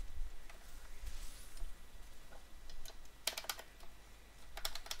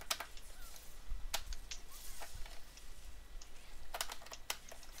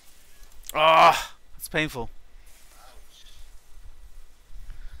 Ah, it's painful.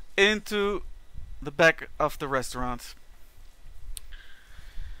 Into the back of the restaurant.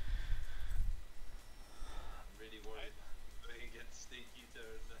 I'm really worried. Going against Snake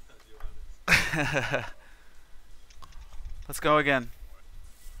Eater and Johannes. Let's go again.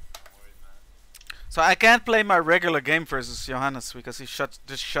 I'm worried, man. So I can't play my regular game versus Johannes because he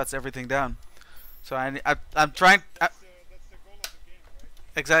just shuts everything down. So I'm trying. That's the goal of the game, right?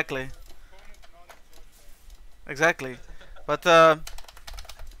 Exactly. Opponent not employed by. Exactly. But It's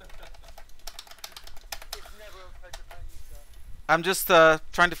never okay to play you, sir. I'm just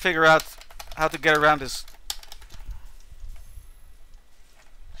trying to figure out how to get around this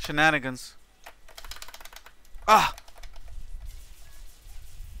shenanigans. Ah!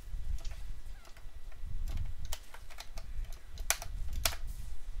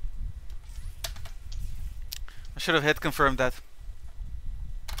 I should have hit confirmed that.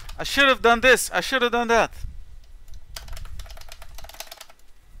 I should have done this. I should have done that.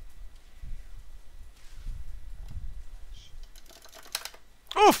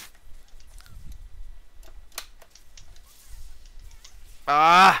 Oof!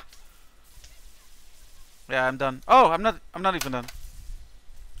 Ah! Yeah, I'm done. Oh, I'm not even done.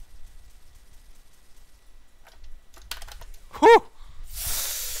 Whew!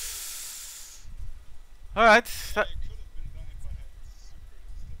 Alright. It could have been done if I had super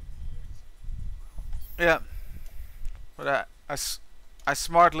instead of EX. Yeah. But I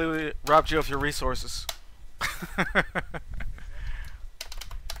smartly robbed you of your resources.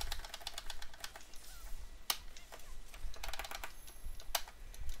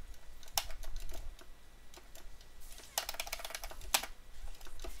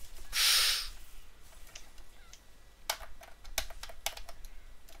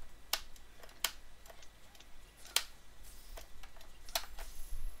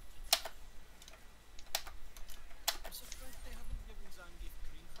 I'm surprised they haven't given Zangief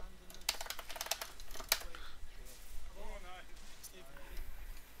green hand in this. Like, Oh, nice.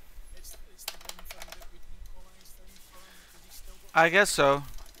 it's the one thing that would equalise things for him because he's still got. I guess so.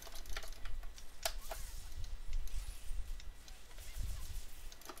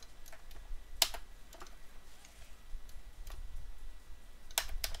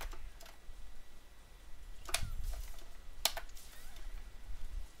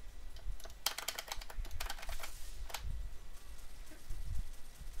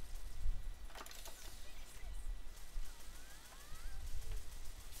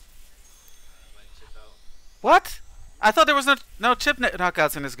 Might chip out. What? I thought there was no chip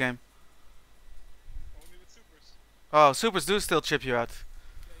knockouts in this game. Only with supers. Oh, supers do still chip you out.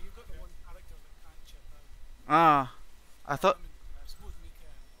 Yeah, you've got the one character that can't chip out. Ah, I thought. I suppose Mika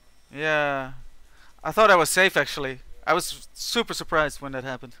and Yeah, I thought I was safe actually. I was super surprised when that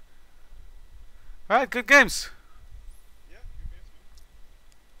happened. All right, good games. Yeah, good games, man.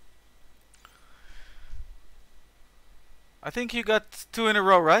 I think you got 2 in a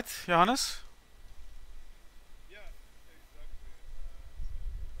row, right, Johannes? Yeah, exactly. So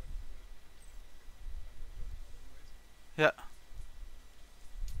I'll go back to the. Yeah.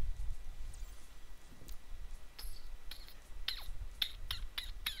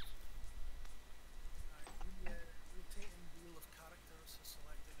 rotating wheel of characters is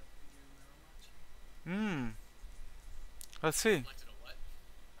selected at Ryu Mirror Match. Let's see. Selected a what?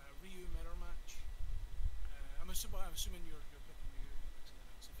 Ryu Mirror Match. I'm assuming you're picking Ryu mixing it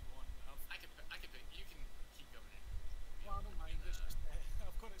up if you want. I could pick. You can keep going in. Well, I don't mind. It's just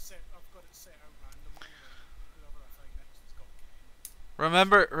I've got it set out randomly. Like whoever I find next has got game.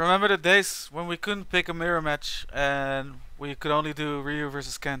 Remember the days when we couldn't pick a mirror match and we could only do Ryu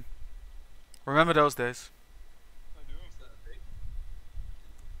versus Ken? Remember those days? I do. Is that a thing?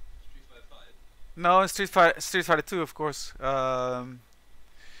 In Street Fighter 5? No, in Street Fighter 2, of course. No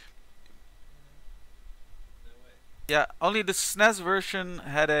way. Yeah, only the SNES version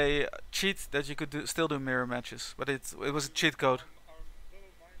had a cheat that you could still do mirror matches, but it was a cheat code. Our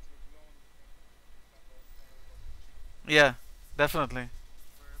little minds were blown when we found out Yeah, definitely.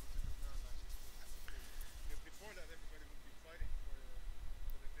 We're able to do mirror matches. because before that everybody would be fighting for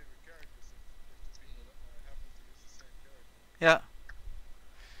their favorite characters if two people happen to use the same character. Yeah.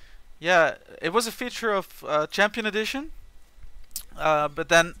 Yeah, it was a feature of Champion Edition, but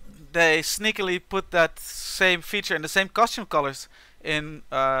then they sneakily put that same feature in the same costume colors in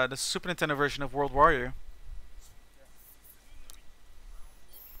the Super Nintendo version of World Warrior.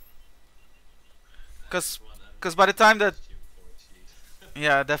 Cause by the time that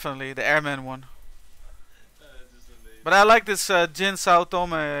yeah, definitely the airman one. But I like this Jin Sao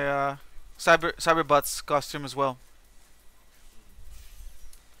Tome Cyberbots costume as well.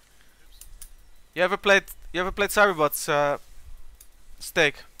 You ever played Cyberbots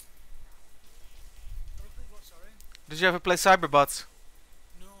Steak? Ever played what, sorry? Did you ever play Cyberbots?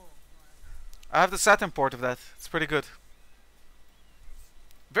 No. I have the Saturn port of that. It's pretty good.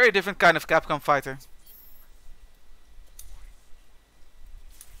 Very different kind of Capcom fighter.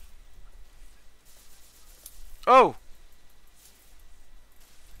 Oh!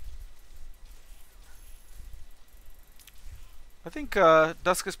 I think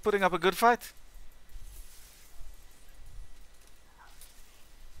Dusk is putting up a good fight.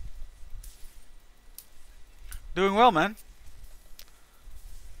 Doing well, man.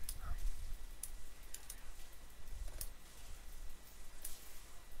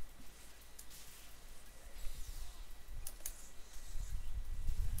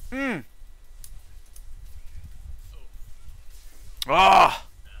 Ah!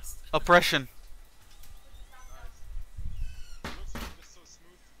 Oppression. It looks like it's so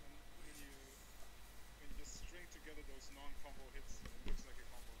smooth when you just string together those non-combo hits. It looks like a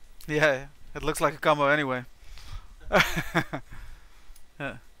combo. Yeah, it looks like a combo anyway. Yeah.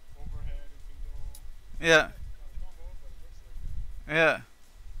 Overhead into low. Yeah. Not a combo, but it looks like it. Yeah.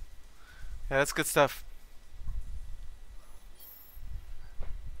 Yeah, that's good stuff.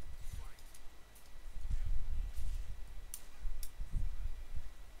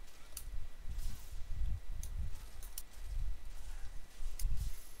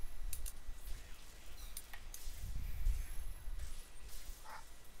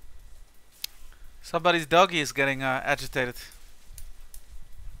 Somebody's doggy is getting agitated.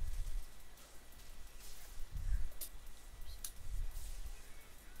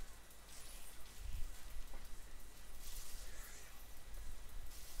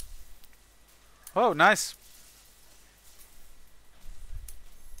 Oh, nice.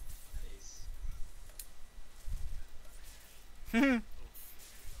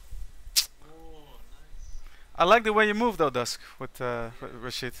 I like the way you move though, Dusk, with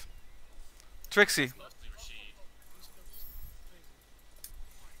Rashid. Trixie. Mostly Rashid.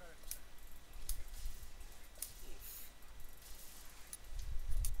 Oof.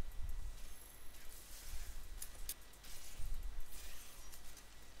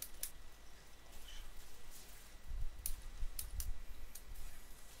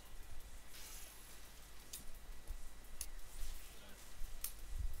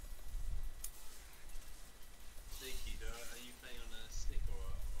 Sneaky, are you playing on a stick or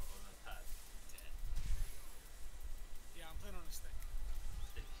on a pad? Dead. Yeah, I'm playing on a stick.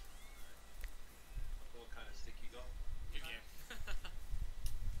 Stick. What kind of stick you got? Good game.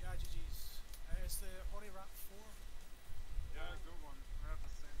 Yeah, GG's. It's the Hori Rap 4. Yeah, good one. We have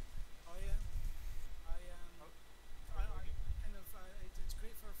the same. Oh yeah. It's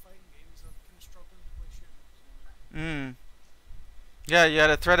great for fighting games. I'm kind of struggling to play shooters. Yeah, you had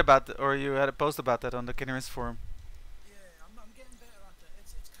a thread about or you had a post about that on the Kinnerist forum. Yeah, I'm getting better at it.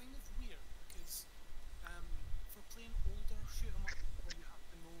 It's kind of weird because for playing older shoot 'em up where you have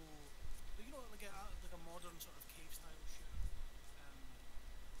to know, like a modern sort of cave style shooter,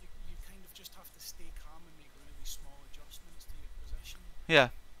 you kind of just have to stay calm and make really small adjustments to your position.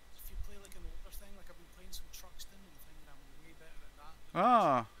 Yeah. If you play like an older thing, like I've been playing some Truxton and finding I'm way better at that than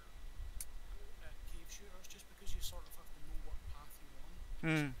Ah. at cave shooters, just because you sort of have to know what path you're on.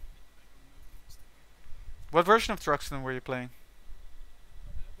 Hmm. Like movements to get there. What version of Truxton were you playing?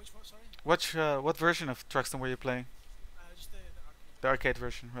 Which one? Sorry. What version of Truxton were you playing? Just the arcade. The arcade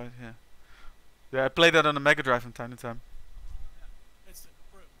version, right? Yeah. Yeah, I played that on the Mega Drive from time to time. It's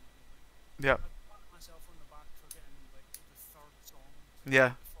brutal. Yeah. I pat myself on the back for getting like the third song. Yeah.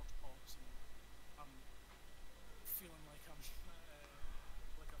 The first box, and I'm feeling like I've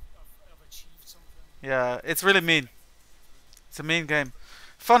achieved something. Yeah, it's really mean. It's a mean game.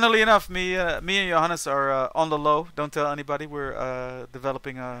 Funnily enough, me and Johannes are on the low. Don't tell anybody. We're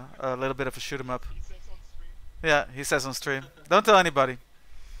developing a little bit of a shoot 'em up. He says on stream. Yeah, he says on stream. Don't tell anybody.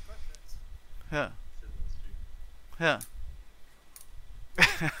 Yeah. Yeah.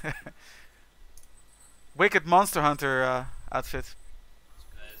 Wicked Monster Hunter outfit.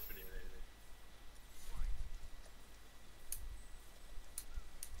 That's pretty amazing.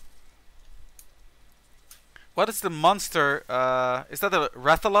 What is the monster? Is that a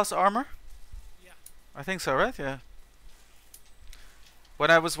Rathalos armor? Yeah. I think so, right? Yeah. When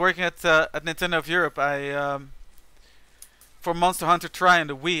I was working at Nintendo of Europe, I for Monster Hunter Tri and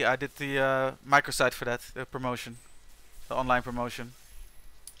the Wii, I did the microsite for that, the promotion, the online promotion.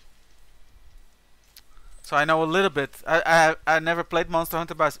 So I know a little bit. I never played Monster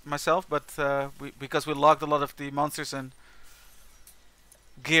Hunter by myself, but because we logged a lot of the monsters and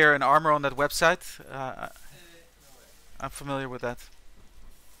gear and armor on that website, I'm familiar with that.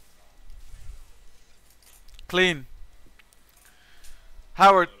 Clean.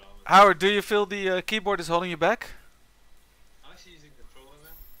 Howard, do you feel the keyboard is holding you back? I'm actually using controller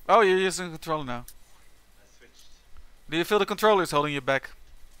now. Oh, you're using a controller now. I switched. Do you feel the controller is holding you back?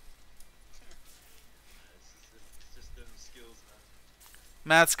 It's just them skills,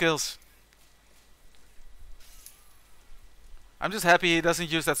 man. Mad skills. I'm just happy he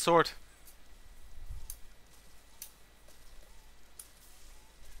doesn't use that sword.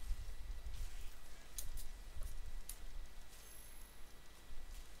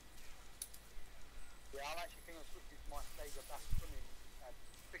 Yeah, I'm actually thinking of switching to my Sega back swimming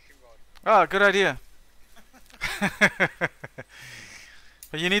fishing rod. Oh, good idea.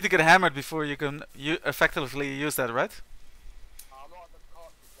 But you need to get hammered before you can effectively use that, right? I'm not at the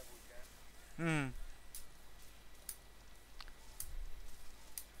cartridge level yet. Hmm.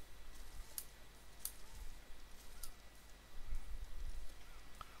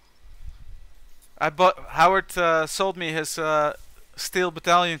 I bought Howard sold me his Steel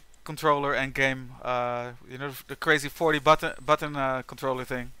Battalion controller and game. You know, the crazy 40 button controller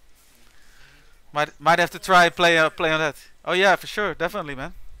thing. Might have to try play on that. Oh yeah, for sure, definitely,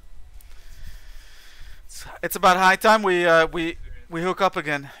 man. It's about high time we hook up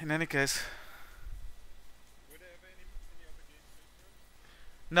again. In any case. Would they have any other games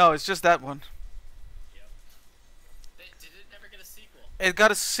like No, it's just that one. Did it never get a sequel? It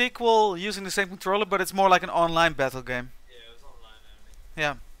got a sequel using the same controller, but it's more like an online battle game. Yeah, it was online only.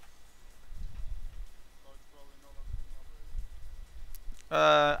 Yeah. so it's probably no longer being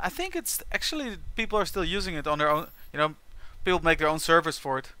operated? I think it's actually people are still using it on their own. You know, people make their own servers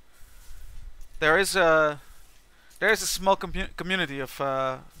for it. There is a small community of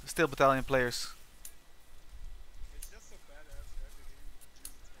Steel Battalion players. It's just so badass that every game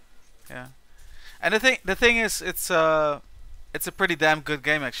uses something. Yeah, and the thing is, it's a pretty damn good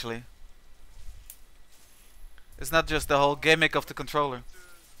game actually. It's not just the whole gimmick of the controller. To give it a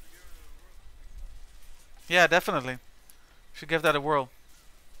whirl. Yeah, definitely. Should give that a whirl.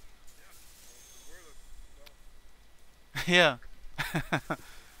 Yeah, the whirl Yeah.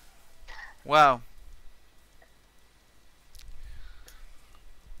 Wow.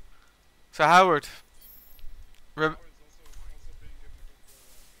 So Howard, is also being given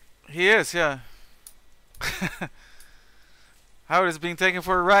a good he is, yeah. Howard is being taken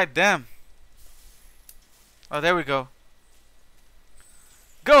for a ride. Damn. Oh, there we go.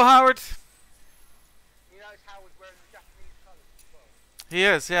 Go, Howard. You notice Howard's wearing the Japanese colours as well. He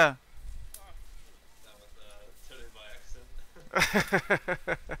is, yeah. That was totally by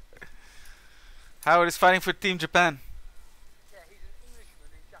accident. Howard is fighting for Team Japan. Yeah, he's an Englishman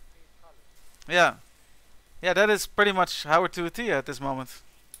in Japanese colours. Yeah. Yeah, that is pretty much Howard to a T at this moment.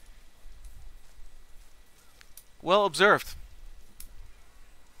 Well observed.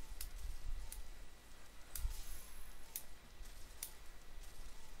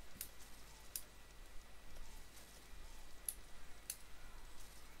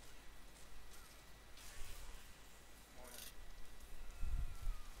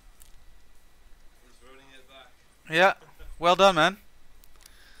 He's running it back. Yeah. Well done, man.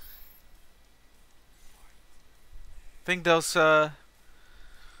 Think those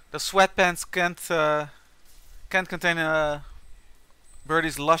sweatpants can't contain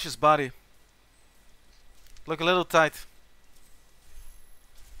Birdie's luscious body. Look a little tight.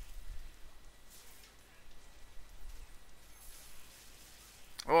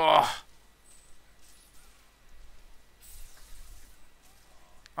 Oh.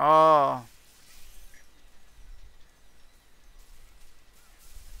 Oh.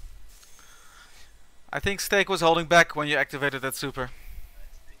 I think Steak was holding back when you activated that super. Nice,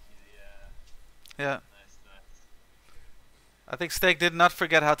 sticky, Yeah. nice, nice. I think Steak did not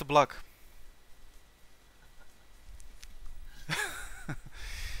forget how to block. It's I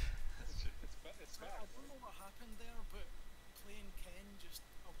back. don't know what happened there, but playing Ken just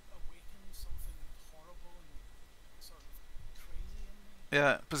awakened something horrible and sort of crazy in me.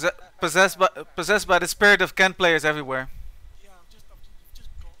 Yeah. Possessed by the spirit of Ken players everywhere. Yeah, you've just got to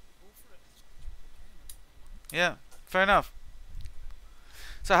go for it. Just play Ken. Yeah. Fair enough.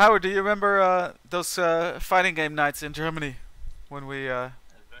 So Howard, do you remember those fighting game nights in Germany when we That's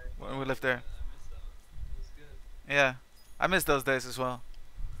very when we fun. lived there? I missed that one. It was good. Yeah. I miss those days as well.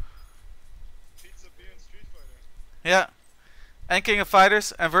 Pizza, beer, and Street Fighter. Yeah. And King of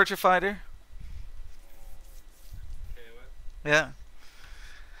Fighters and Virtua Fighter. Okay, well, Yeah.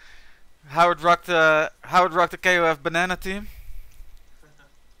 Howard rocked the KOF banana team.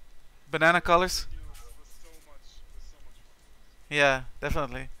 Banana colors. Was so much fun. Yeah,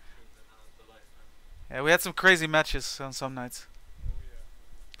 definitely. Yeah, we had some crazy matches on some nights. Oh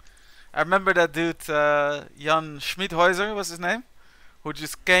yeah. I remember that dude, Jan Schmidhäuser was his name, who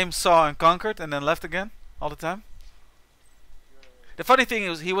just came, saw, and conquered, and then left again all the time. The funny thing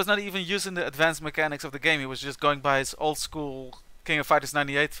is, he was not even using the advanced mechanics of the game. He was just going by his old school King of Fighters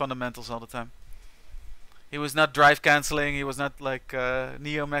 98 fundamentals all the time. He was not drive canceling. He was not like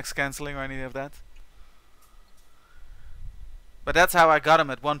Neo Max canceling or any of that. But that's how I got him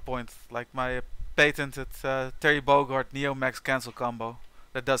at one point, like my patented Terry Bogard Neo Max cancel combo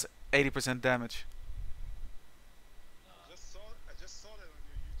that does 80% damage. I just saw that on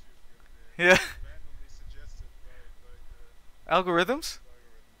your YouTube the other day. Yeah. Randomly suggested by the Algorithms? algorithms.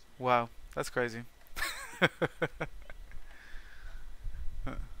 Wow, that's crazy.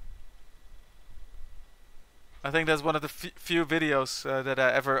 I think that's one of the few videos that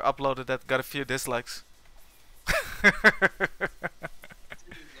I ever uploaded that got a few dislikes. Dude, like, what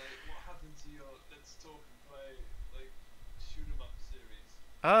happened to your Let's Talk and Play, like, shoot 'em up series?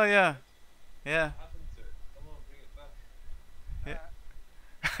 Oh yeah, yeah. What happened to it? Come on, bring it back.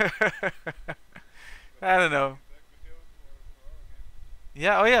 I don't know. Back with you for our game.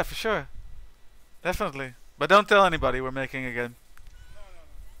 Yeah, oh yeah, for sure. Definitely. But don't tell anybody we're making a game.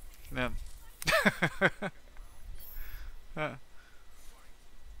 No. Yeah.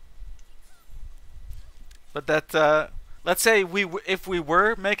 But that, let's say if we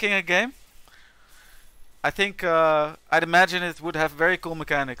were making a game, I think I'd imagine it would have very cool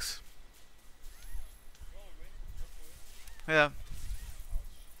mechanics. Oh really? Yeah.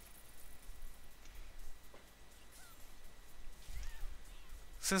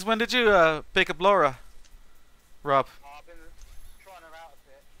 Since when did you pick up Laura, Rob? I've been trying her out a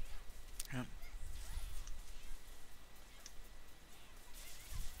bit. Yeah.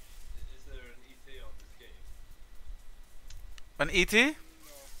 Is there an ET on this game? An ET? No. Is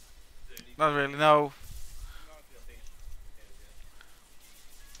there an ET? Not really. No. Not yet. I think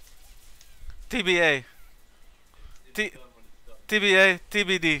TBA. it's done when it's done. TBA.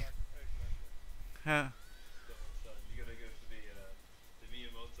 TBD. Exactly. Yeah. It's done. You gotta go for the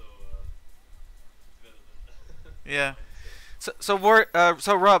Miyamoto development. Yeah. Mindset.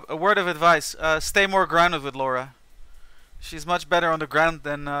 So Rob, a word of advice: stay more grounded with Laura. She's much better on the ground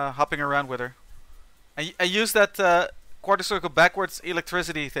than hopping around with her. I use that quarter circle backwards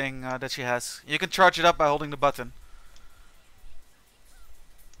electricity thing that she has. You can charge it up by holding the button.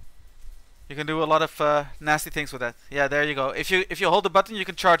 You can do a lot of nasty things with that. Yeah, there you go. If you hold the button, you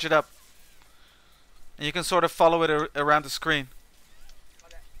can charge it up, and you can sort of follow it around the screen.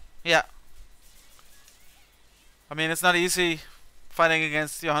 Yeah. I mean, it's not easy fighting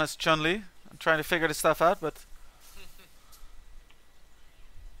against Johannes Chun-Li. I'm trying to figure this stuff out, but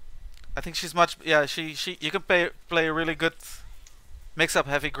I think she's much. Yeah, she you can play a really good mix-up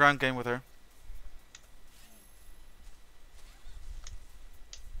heavy ground game with her.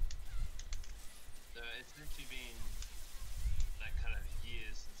 It's literally been like kind of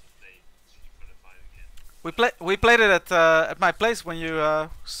years since I played Street Fighter 5 again. We played it at my place when you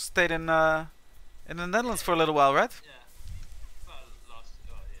stayed in the Netherlands for a little while, right? Yeah. About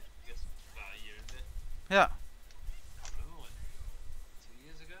I guess about a year and a bit. Yeah. I can't remember when. 2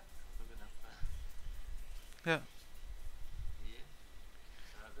 years ago? I can't remember now. Yeah.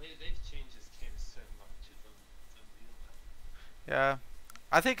 Yeah. They've changed this game so much. It's unreal, man. Yeah.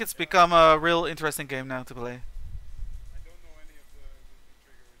 I think it's become a real interesting game now to play. I don't know any of the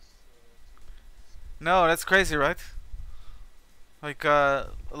triggers to No, that's crazy, right? Like a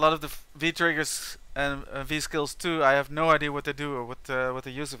lot of the V triggers and V skills too. I have no idea what they do or what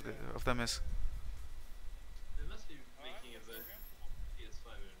the use of them is. They must be making a version for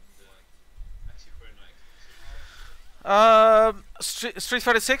PS5 and actually for an Xbox. Street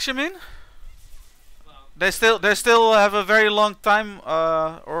Fighter 6, you mean? Well, They still have a very long time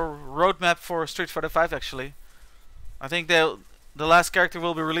or roadmap for Street Fighter 5 actually. I think the last character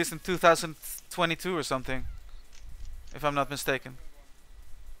will be released in 2022 or something, if I'm not mistaken.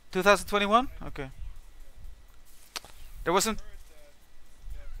 2021? Okay. There wasn't. heard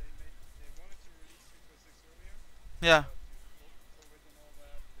that they wanted to release Street Fighter 6 earlier, Yeah. but due to COVID and all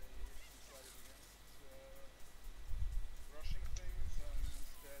that, they decided against rushing things and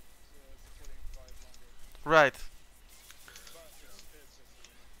instead supporting 5 longer. Right. But it's just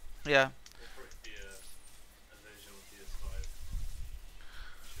Yeah. It'll probably be a version of PS5.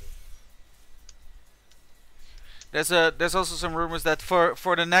 Sure. There's also some rumors that for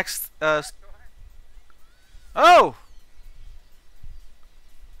the next oh,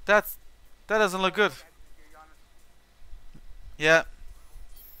 That doesn't look good. Ahead of you, Jonas. Yeah.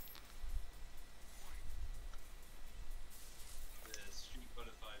 The Street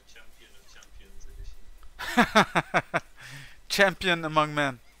Fighter 5 Champion of Champions edition. Champion among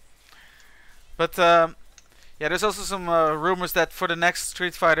men. But yeah, there's also some rumors that for the next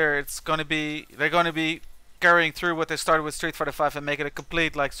Street Fighter, they're gonna be carrying through what they started with Street Fighter 5 and make it a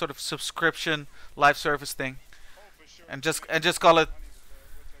complete like sort of subscription live service thing, Oh, for sure. and just call it Money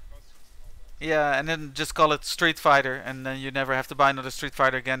with their costumes and all that. yeah, and then just call it Street Fighter, and then you never have to buy another Street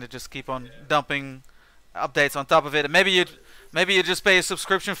Fighter again. They just keep on dumping updates on top of it, and maybe you just pay a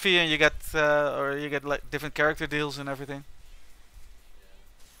subscription fee and you get or you get like different character deals and everything.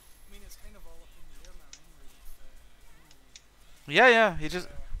 I mean, it's kind of all up in the air now, anyway. With, Yeah, he just.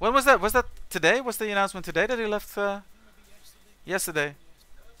 When was that? Was that today? Was the announcement today that he left? maybe Yesterday. yesterday.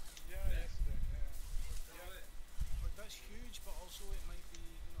 Yeah, yesterday. Yeah. But that's huge, but also it might be,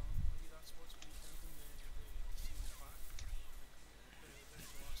 maybe that's what's been holding the series back.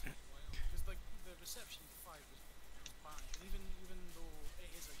 The last little while. Because, like, the reception to 5 was bad. And even though it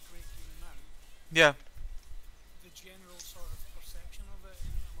is a great game now, Yeah. the general sort of perception of it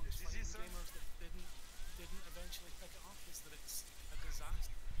amongst fighting gamers that didn't eventually pick it up is that it's a disaster.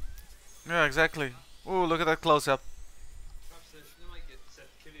 Yeah, exactly. Ooh, look at that close up. Perhaps they might get Seth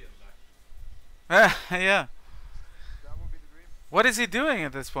Killian back. Yeah. That would be the dream. What is he doing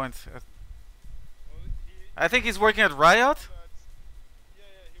at this point? Well, I think he's working at Riot. yeah,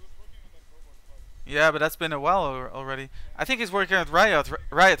 he was working on that robot fight. Yeah, but that's been a while already. I think he's working at Riot,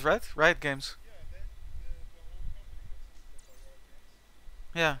 right? Riot Games. Yeah, the whole company got split up by Riot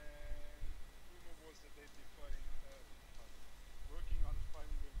Games. Yeah. And rumor was that they'd be fighting, working on a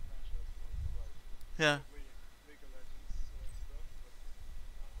fighting game franchise for Riot. Yeah. Probably League of Legends stuff, but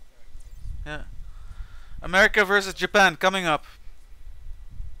who knows? Yeah. America versus Japan coming up.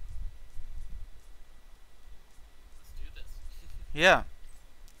 Let's do this. Yeah.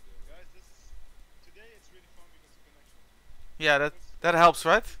 Guys, today it's really fun because of connection. Yeah, that helps,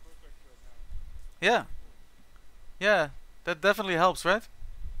 right? Perfect right now. Yeah. Yeah, that definitely helps, right?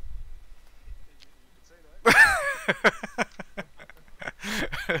 You could say that.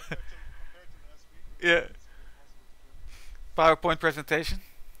 Compared to last week, Yeah. it's impossible to do. PowerPoint presentation.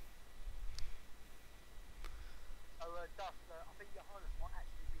 Oh, Dust, I think Johannes might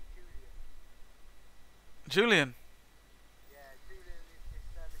actually be Julian. Julian. Yeah, Julian is this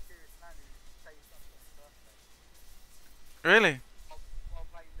mysterious man who saved us on his birthday Really? while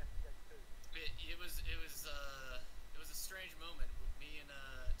playing Left 4 Dead 2. It was a strange moment. Me and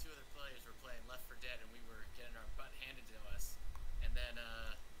two other players were playing Left 4 Dead, and we were getting our butt handed to us. And then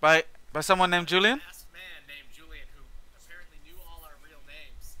By someone named Julian? a masked man named Julian, who apparently knew all our real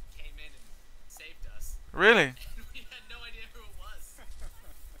names, came in and saved us. Really? And we had no idea who it was.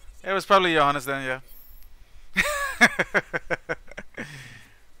 It was probably Johannes then, yeah.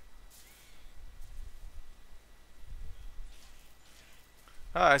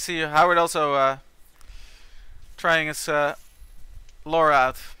 Oh, I see Howard also trying his Laura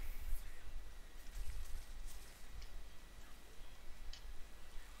out.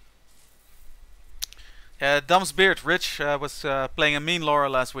 Yeah, Dom's beard, Rich, was playing a mean Laura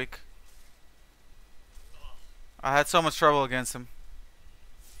last week. I had so much trouble against him.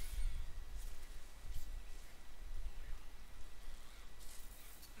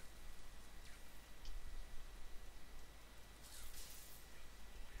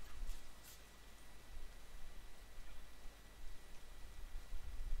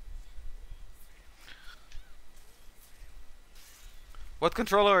 What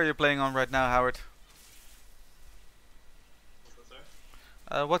controller are you playing on right now, Howard? What's that,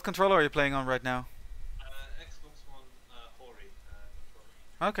 sorry? What controller are you playing on right now? Xbox One Hori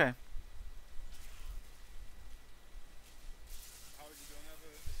controller. Okay. Howard, you don't have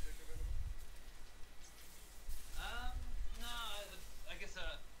a stick available? No, I guess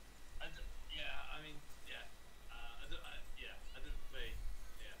yeah, I mean, yeah, I didn't play,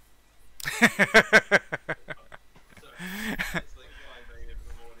 yeah. Sorry, it's like 5 a.m. in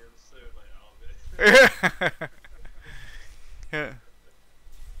the morning, I'm so like out of it. Yeah.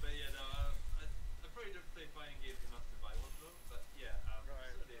 But yeah, no, I probably don't play fighting games enough to buy one though, but yeah,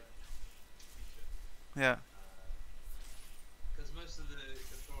 Right, certainly right. a feature. Yeah. Because most of the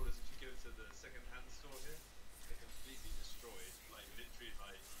controllers, if you go to the second-hand store here, they're completely destroyed. Like literally,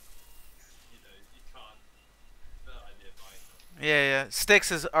 like you can't. No idea buying them. Yeah. Sticks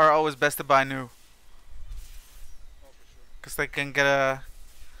are always best to buy new. Oh, for sure. Because they can get a...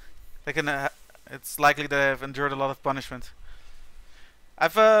 They can... it's likely they have endured a lot of punishment.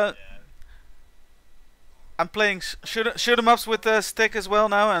 I've I'm playing shoot 'em ups with the stick as well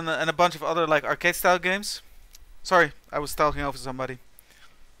now, and a bunch of other like arcade style games. Sorry, I was talking over somebody. I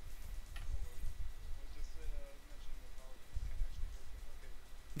was just mentioning about how you can actually go to an arcade.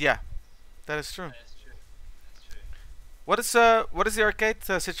 Yeah, that is true. That's true. That's true. What is the arcade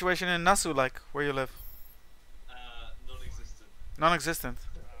situation in Nasu like, where you live? Non-existent. Non-existent. That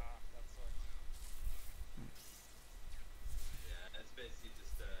sucks. Yeah, it's basically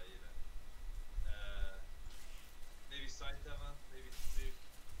just maybe Saitama, maybe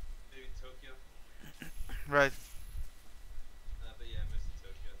Tokyo. Right. But yeah, mostly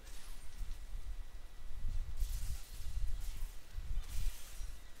Tokyo, I think.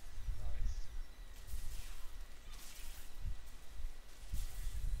 Nice.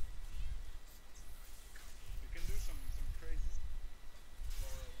 You can do some crazy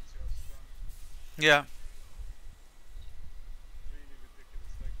Laura once you have stun. Yeah. Really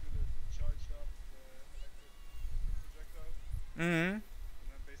ridiculous. Like do the charged up electric projectile, Mm-hmm. and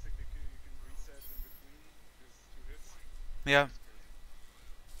then basically you can reset in between just 2 hits. Yeah. It's crazy.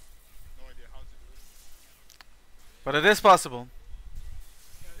 No idea how to do it. But it is possible.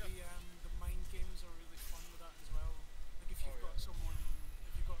 Yeah, the mind games are really fun with that as well. Like if you've Oh, got yeah.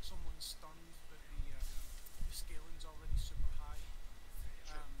 someone stunned, but the scaling's already super high.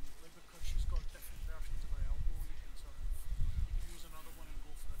 Like because she's got different versions of her elbow, you can use another one and go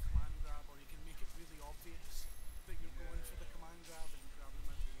for the command grab, or you can make it really obvious that you're going for the command grab and grab them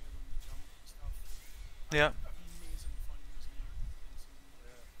out of the air when you jump and stuff. Yeah. Amazing fun using that in season one.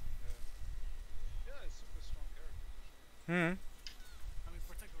 Yeah, it's super strong character for sure. Hmm. I mean,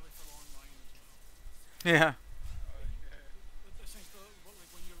 particularly for online as well. Yeah. But I think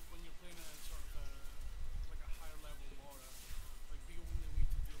like when you're playing a sort of like a higher level Laura, like the only way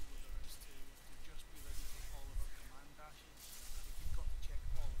to deal with her is to just be ready for all of her command dashes. Like you've got to check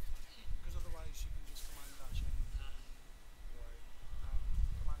all of them, because otherwise she can just command dash in,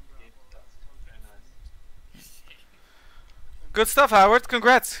 command grab or That's very nice. Good stuff, Howard.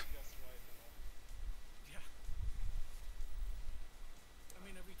 Congrats. Yes, right a lot. yeah. I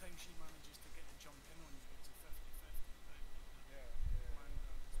mean, every time she manages to get a jump in on you, it's a 50-50. Yeah. Command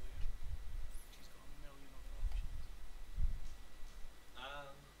grab, so yeah. She's got a million other options.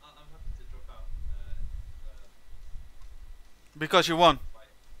 I'm happy to drop out. Because you won. Quite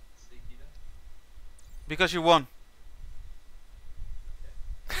sneaky there. Because you won.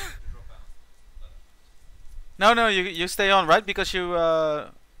 Okay. To drop out. No, you stay on, right? Because you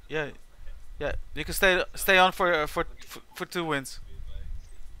yeah, you can stay on for 2 wins.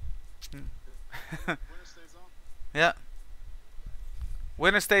 Winner stays on. Yeah.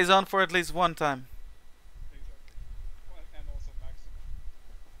 Winner stays on for at least one time. Exactly. Well, and also maximum.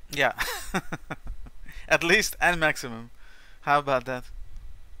 Yeah. At least and maximum. How about that?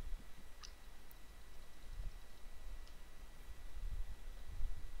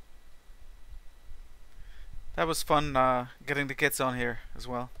 That was fun getting the kids on here as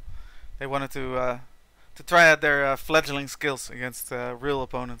well. They wanted to try out their fledgling skills against real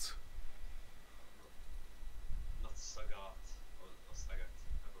opponents. Not Sagat. Or Sagat.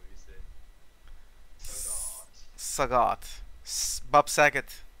 However you say. Sagat. Sagat. Bob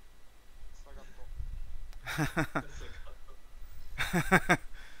Saget. Sagat. That's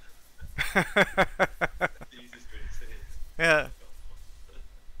the easiest way to say it. Yeah.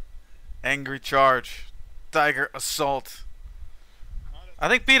 Angry Charge. Tiger Assault. I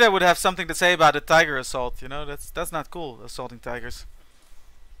think Peter would have something to say about the Tiger Assault. You know, that's not cool, assaulting tigers.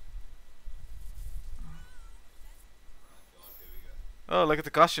 Oh, look at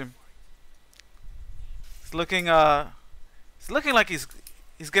the costume. It's looking like he's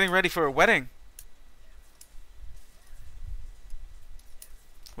getting ready for a wedding.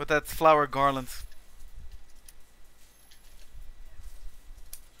 With that flower garland.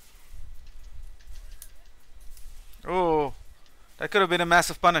 Oh, that could have been a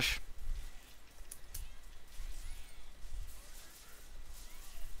massive punish.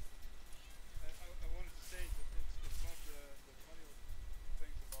 I wanted to say that it's one of the funny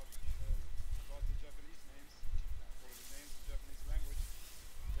things about the Japanese names, or the names of Japanese language.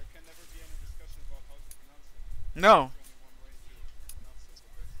 There can never be any discussion about how to pronounce them. No, There's only one way to pronounce it, so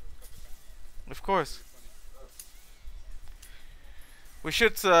that's katakana. of course. Really funny. We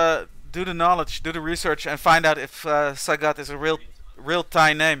should do the knowledge, do the research, and find out if Sagat is a real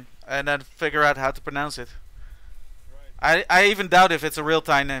Thai name, and then figure out how to pronounce it. Right. I even doubt if it's a real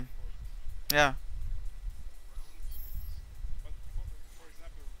Thai name. Yeah. But for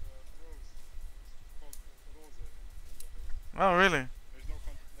example, rose is called rose in Japanese. Oh, really? There's no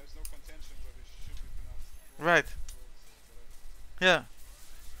contention whether it should be pronounced rose Right. or rose or whatever. Yeah.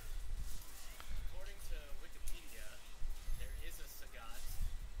 According to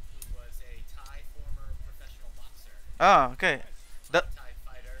Oh, okay. That. TIE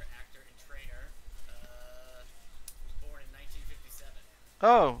fighter, actor, and trainer. Was born in 1957.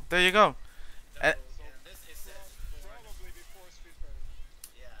 Oh, there you go. Though, Uh, and this it says born. Probably before Street Fighter.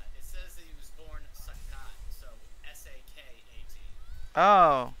 Yeah, it says that he was born Sakat, so Sakat.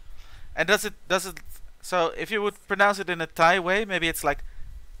 Oh, and does it? So if you would pronounce it in a Thai way, maybe it's like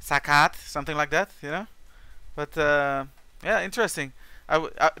Sakat, something like that, you know. But yeah, interesting. I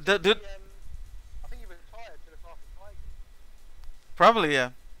think he retired to look after tigers. Probably,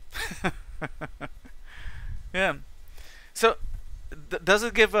 yeah. Yeah. So, does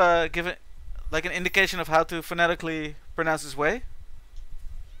it give it like an indication of how to phonetically pronounce his way?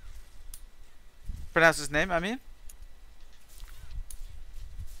 Pronounce his name, I mean.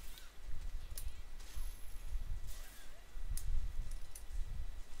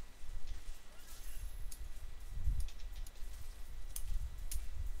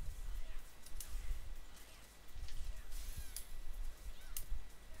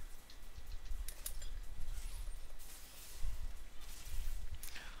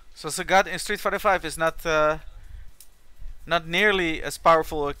 So Sagat in Street Fighter V is not nearly as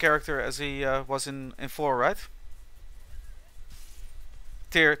powerful a character as he was in 4, right?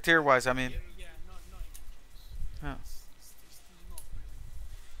 Tier wise, I mean. Yeah, not even close. Yeah. He's not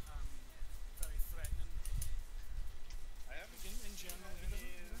really very threatening. I haven't Like in general, he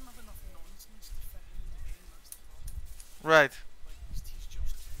doesn't have enough nonsense to fit in the game. That's the problem. Right. Like he's just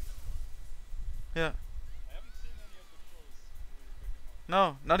kind of annoying. Yeah. I haven't seen any of the pros really pick him up.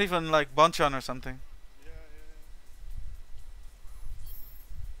 No, not even like Bonchan or something. Yeah, yeah,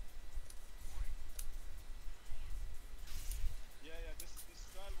 yeah. Yeah, yeah. This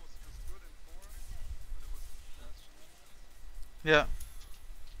style was good in 4, but it was fast shenanigans. Yeah.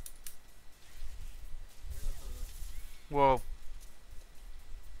 Whoa.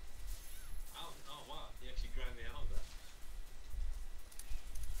 Oh wow, he actually grabbed me out of that.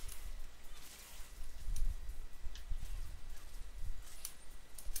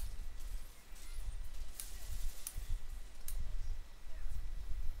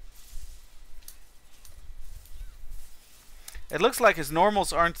 It looks like his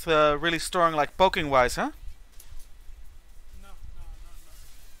normals aren't really strong, like poking wise, huh? No.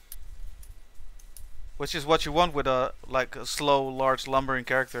 Which is what you want with a slow, large, lumbering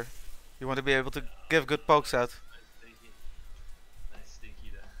character. You want to be able to give good pokes out. Nice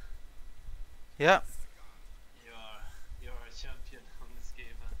stinky there. Yeah. You are a champion on this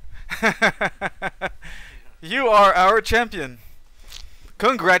game. Huh? You are our champion.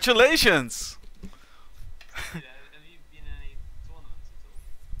 Congratulations. Yeah, have you been in any tournaments at all?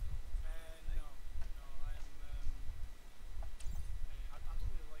 No. I don't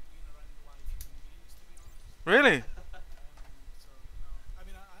really like being around live human beings, to be honest. Really? So no. I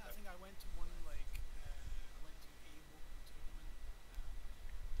mean, I think I went to one like I went to a local tournament.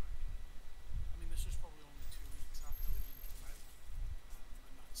 I mean, this was probably only 2 weeks after the game came out,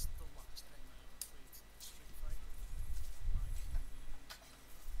 and that's the last time I ever played Street Fighter with live human beings.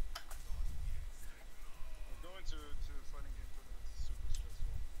 Going to fighting game tournaments is super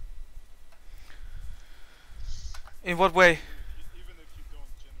stressful. In what way? Even if you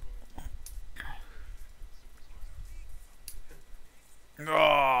don't generally know, it's super stressful.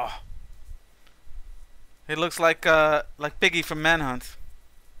 Oh. He looks like Piggy from Manhunt.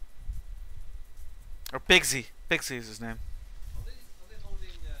 Or Pigsy. Pigsy is his name. Are they holding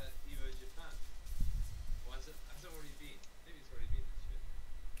Evo Japan? Or has it already been? Maybe it's already been this year.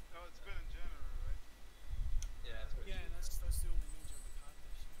 Oh, it's been in January, right? Yeah, it's already Yeah, been. that's the only major we've had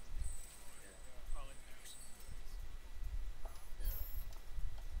this year. Yeah. Well, in person. Yeah.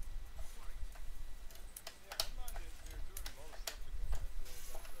 Yeah, online they're doing a lot of stuff again, right?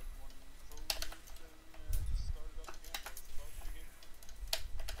 That one pro league thing just started up again, or it's about to begin.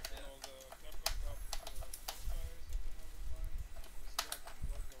 And all the Capcom Cup qualifiers have been online. There's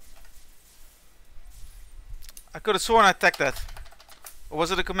a lot going on. I could have sworn I tagged that. Or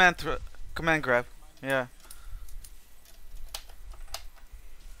was it a command grab? Yeah.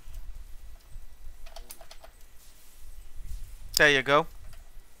 There you go.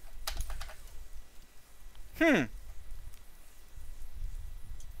 It's a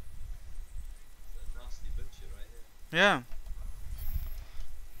nasty butcher right here. Yeah.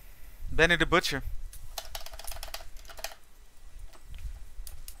 Benny the Butcher.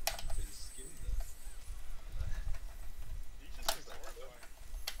 Pretty skilled there. He just looks horrifying.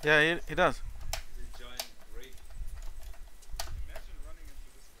 Yeah, he does. He's a giant grape. Imagine running into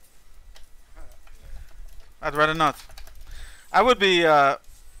this guy. I'd rather not. I would be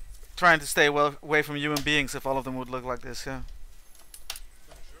trying to stay well away from human beings if all of them would look like this, yeah.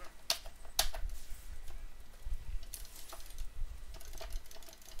 Sure.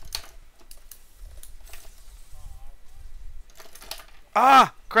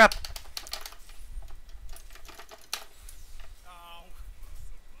 Ah, crap. Ow.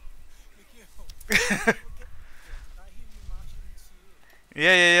 Mikhail, did I hear you mashing CA?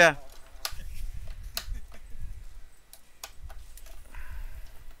 Yeah, yeah, yeah.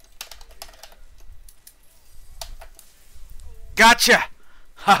 Gotcha!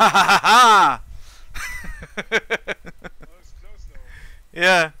 Ha ha ha ha! That was close though.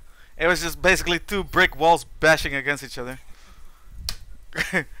 Yeah, it was just basically two brick walls bashing against each other.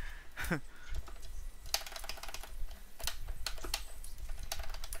 I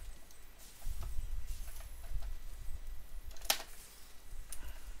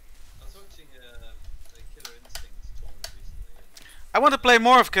was watching a Killer Instinct tournament recently. I want to play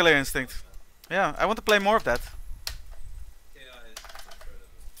more of Killer Instinct. Yeah, I want to play more of that. KI is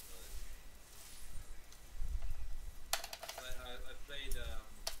incredible. I played.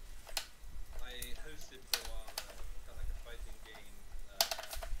 I hosted for a while, kind of like a fighting game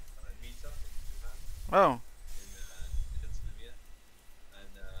kind of meetup in Japan, Oh, in Slovenia,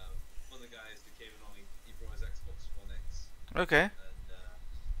 and one of the guys who came along, he brought his Xbox One X, okay.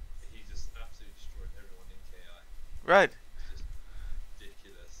 and he just absolutely destroyed everyone in KI. Right. Just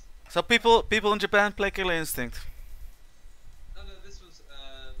ridiculous. So people in Japan play Killer Instinct. No, no, this is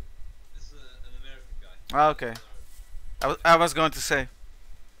an American guy. Ah, okay. I was going to say.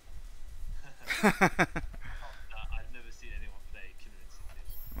 I've never seen anyone play Killer Instinct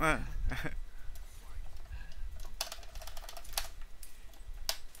anymore.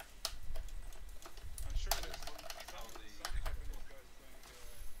 I'm sure there's some Japanese guys playing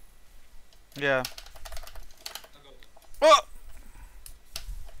Yeah. I got one. Oh!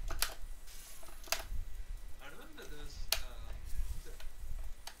 I remember there was it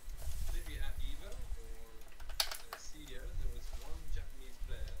maybe at EVO or CEO, there was one Japanese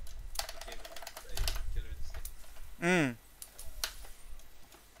player who came along to play Killer Instinct. Mm.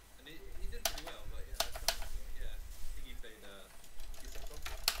 And he did pretty well, but yeah, I can't remember. Yeah, I think he played Kisako.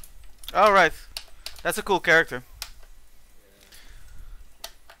 All right. That's a cool character.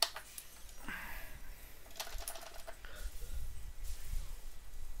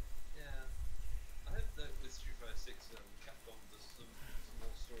 Yeah. I hope that with Street Fighter 6, Capcom does some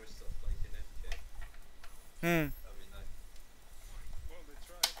more story stuff like in MK. Hmm. That'd be nice. well, they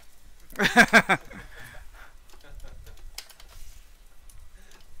tried.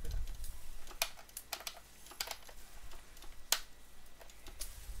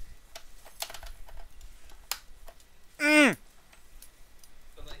 Mm.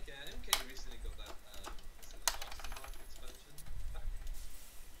 But like MK recently got that is it the Master Mark expansion pack?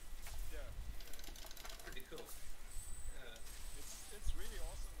 Yeah. Pretty cool. Yeah. It's really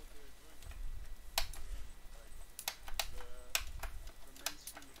awesome what they're doing with the game. Like the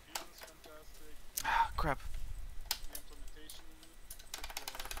mainstream appeal is fantastic. Ah, crap. The implementation with the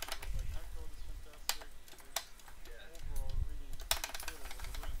like netcode is fantastic. Yeah. It's overall really cool what they're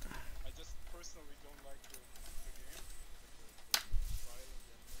doing. I just personally don't like the game, like the style and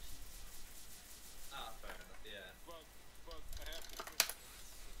the animation. Ah, fair enough. Yeah. But I have to admit that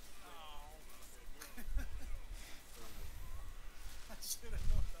it's what they're doing. I should have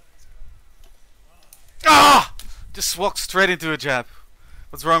known that was coming. Ah! Just walked straight into a jab.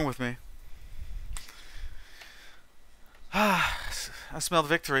 What's wrong with me? Ah, I smelled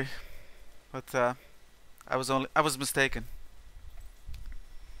victory, but I was mistaken.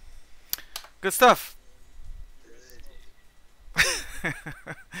 Good stuff. It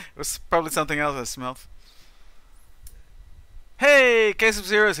was probably something else I smelled. Hey, Case of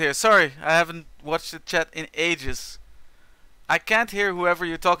Zero is here. Sorry, I haven't watched the chat in ages. I can't hear whoever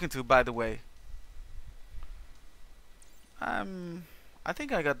you're talking to, by the way. I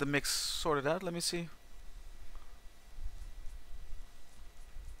think I got the mix sorted out. Let me see.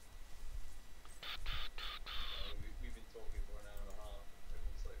 We've been talking for an hour and a half.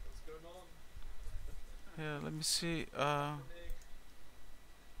 Everyone's like, what's going on? Yeah, let me see. Nick?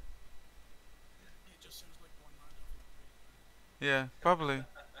 It just sounds like one man having a great Yeah, probably.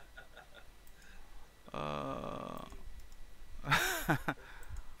 Rob,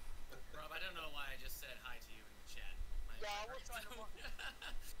 I don't know why I just said hi to you in the chat. Yeah, I was trying to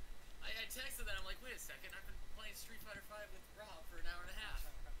I texted that. I'm like, wait a second. I've been playing Street Fighter 5 with Rob for an hour and a half.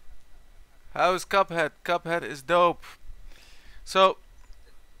 How's Cuphead? Cuphead is dope. So,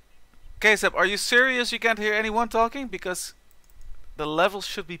 K-Sep, are you serious you can't hear anyone talking? Because the levels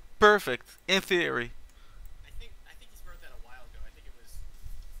should be perfect, in theory. I think he wrote that a while ago. I think it was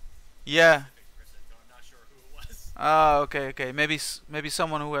Yeah. a specific person, though I'm not sure who it was. Ah, okay, okay. Maybe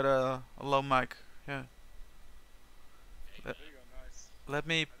someone who had a low mic. Yeah. Vega, nice. Let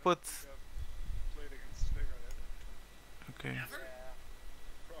me I don't put... think I've played against Vega yet. Okay. Never?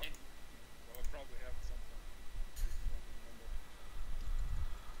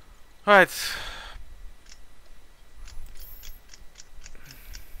 Right.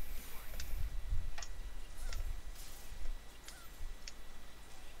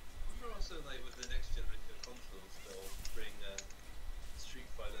 Remember also like with the next generation of consoles, they'll bring Street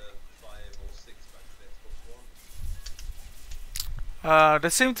Fighter 5 or 6 back to the Xbox One. They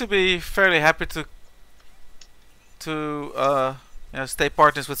seem to be fairly happy to stay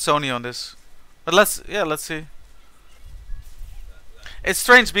partners with Sony on this. But let's see. It's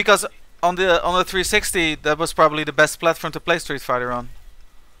strange because on the 360 that was probably the best platform to play Street Fighter on.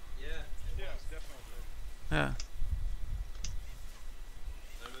 Yeah, it Yeah, was. definitely. Yeah.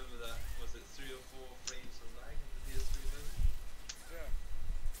 I remember that. Was it 3 or 4 frames of lag in the PS3 version? Yeah.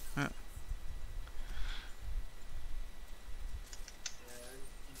 Yeah.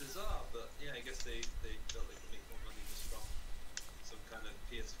 Bizarre, but yeah, I guess they felt they could make more money just from some kind of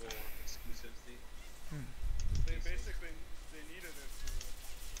PS4 exclusivity. They basically needed it to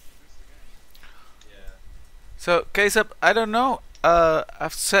produce the game. Yeah. So case up, I don't know.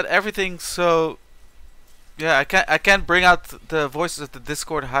 I've said everything, so yeah, I can't bring out the voices of the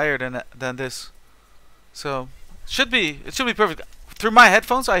Discord higher than this. So it should be perfect. Through my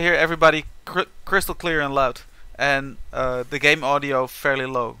headphones, I hear everybody crystal clear and loud, and the game audio fairly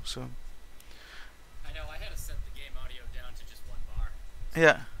low. So I know I had to set the game audio down to just 1 bar.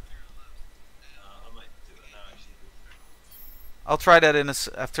 yeah, I might do that now actually. I'll try that in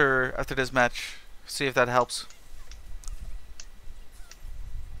after this match. See if that helps.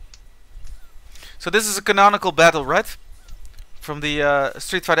 So this is a canonical battle, right? From the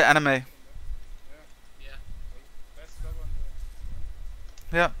Street Fighter anime. Yeah. Best dub on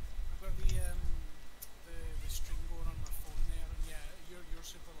the Yeah. I've got the stream going on my phone there, and yeah, you're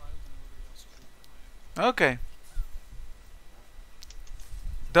super loud and everybody else is really quiet. Okay.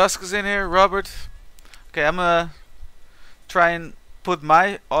 Dusk is in here, Robert. Okay, I'm gonna try and put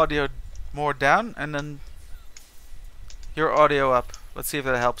my audio more down and then your audio up. Let's see if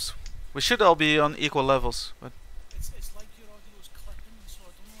that helps. We should all be on equal levels, but It's like your audio's clipping, so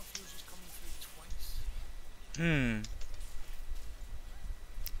I don't know if yours is coming through twice. hmm.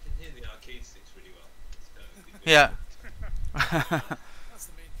 I can hear the arcade sticks really well. It's kind of good Yeah. That's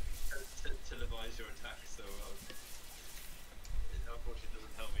the main thing. to televise your attacks, so it unfortunately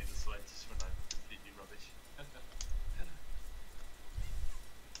doesn't help me in the slightest when I'm completely rubbish.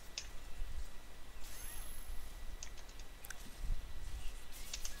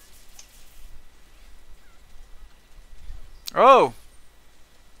 Oh!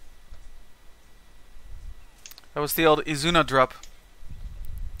 That was the old Izuna drop.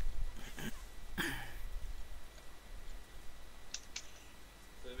 So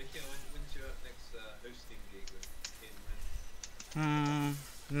Mikhail, when's your next hosting gig with Game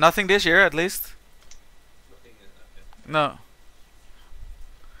Nothing this year, at least. Nothing okay. No.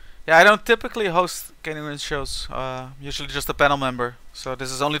 Yeah, I don't typically host Gaming Run shows. Usually just a panel member. So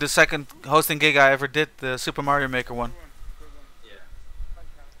this is only the second hosting gig I ever did, the Super Mario Maker one. Yeah. Yeah,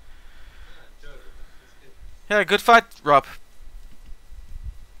 enjoyable. It's good. Yeah, good fight, Rob.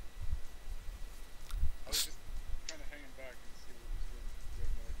 I was just kind of hanging back and see what was doing. You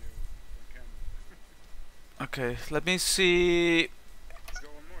have no idea what camera. Okay, let me see. Let's go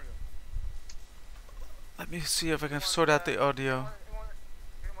one more. Let me see if I can sort out the audio.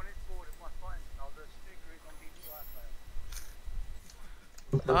 Anyone is bored of my phone, the speaker is on BBC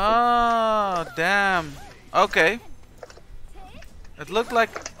iPlayer. Oh, damn. Okay. It looks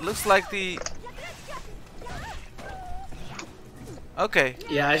like the. Okay.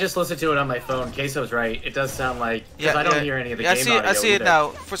 Yeah, I just listened to it on my phone. Queso's right. It does sound like because I don't hear any of the yeah, game audio I see it either. now.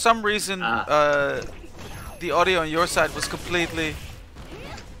 For some reason, the audio on your side was completely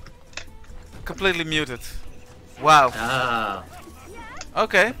muted. Wow. Ah.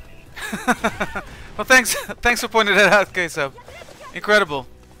 Okay. Well, thanks for pointing that out, Queso. Incredible.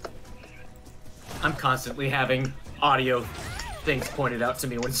 I'm constantly having audio things pointed out to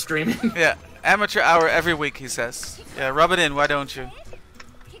me when streaming. Yeah, amateur hour every week, he says. Yeah, rub it in, why don't you?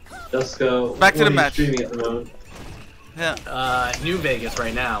 Let's go. Back to the What are you match. streaming at the moment? Yeah. New Vegas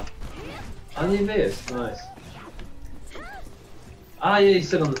right now. Oh, New Vegas, nice. Ah, yeah, you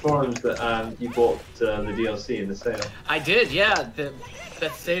said on the forums that you bought the DLC in the sale. I did, yeah.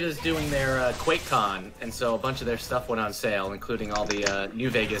 Bethesda's doing their QuakeCon, and so a bunch of their stuff went on sale, including all the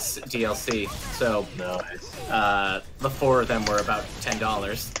New Vegas DLC. So, nice. the 4 of them were about $10.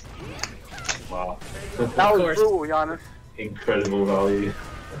 Wow. That was brutal, Giannis. Incredible value.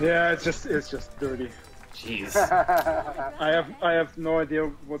 Yeah, it's just dirty. Jeez. I have no idea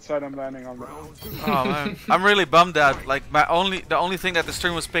what side I'm landing on. Oh man, I'm really bummed out. Like the only thing that the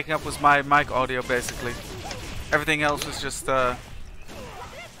stream was picking up was my mic audio, basically. Everything else was just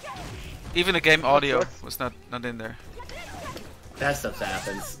Even the game audio was not in there. That stuff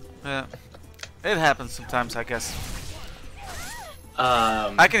happens. Yeah, it happens sometimes, I guess.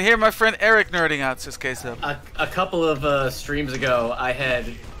 I I can hear my friend Eric nerding out, says Queso. A couple of streams ago, I had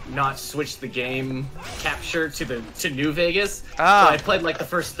not switched the game capture to New Vegas. Ah. So I played like the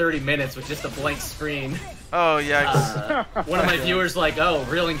first 30 minutes with just a blank screen. Oh, yeah. One of my viewers like, oh,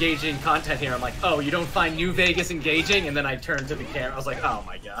 real engaging content here. I'm like, oh, you don't find New Vegas engaging? And then I turned to the camera. I was like, oh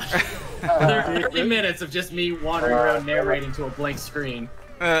my gosh. 30 minutes of just me wandering around narrating to a blank screen.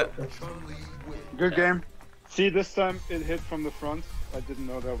 Good game. See, this time it hit from the front. I didn't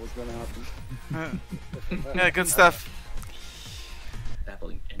know that was gonna happen. Yeah, good stuff.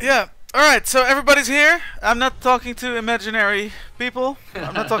 Yeah, alright, so everybody's here. I'm not talking to imaginary people.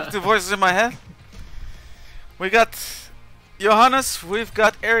 I'm not talking to voices in my head. We got Johannes, we've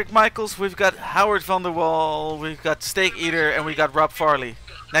got Eric Michaels, we've got Howard van der Wal, we've got Steak Eater, and we got Rob Farley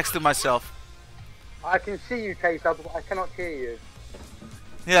next to myself. I can see you, K-Sub, but I cannot hear you.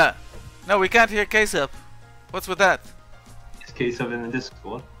 Yeah. No, we can't hear K-Sub. What's with that? Is K-Sub in the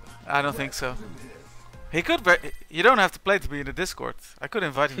Discord? I don't think so. He could. You don't have to play to be in the Discord. I could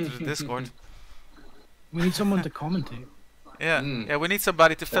invite him to the Discord. We need someone to commentate. Yeah, yeah. We need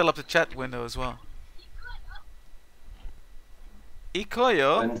somebody to fill up the chat window as well.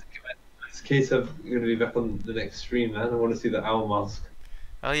 Ikoyo. Is K-Sub going to be back on the next stream, man? I want to see the owl mask.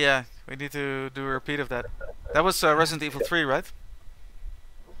 Oh yeah, we need to do a repeat of that. That was Resident Evil 3, right?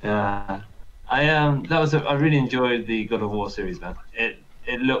 Yeah. I really enjoyed the God of War series, man.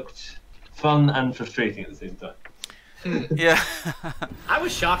 It looked fun and frustrating at the same time. Yeah. I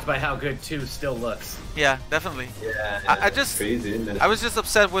was shocked by how good 2 still looks. Yeah, definitely. Yeah. I just crazy, isn't it? I was just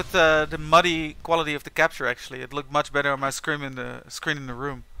upset with the muddy quality of the capture. Actually, it looked much better on my screen in the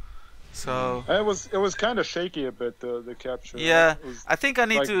room. So it was kind of shaky a bit, the capture. yeah, It was I think I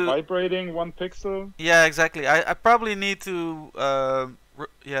need like to vibrating 1 pixel. Yeah, exactly. I probably need to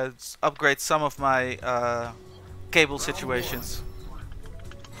upgrade some of my cable situations.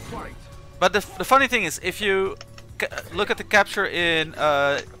 But the funny thing is, if you look at the capture in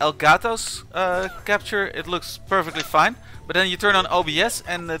Elgato's capture, it looks perfectly fine. But then you turn on OBS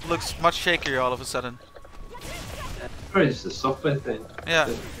and it looks much shakier all of a sudden. Probably just a software thing. Yeah.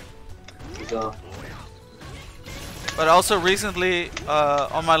 Bizarre. But also recently,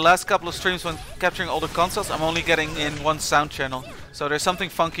 on my last couple of streams when capturing older consoles, I'm only getting in one sound channel. So there's something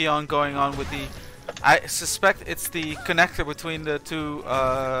funky going on with the... I suspect it's the connector between the two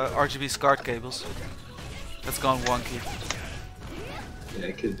RGB SCART cables that's gone wonky. Yeah,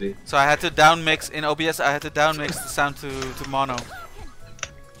 it could be. So I had to downmix, in OBS I had to downmix the sound to mono.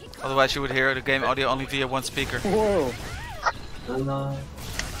 Otherwise you would hear the game audio only via one speaker. Whoa! And,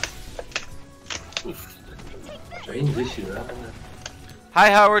 strange issue, that, isn't it? Hi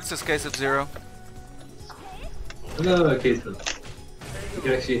Howard, says Case of Zero. Hello, Keith. You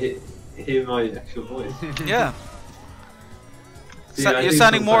can actually hear my actual voice. Yeah. See, So, I you're think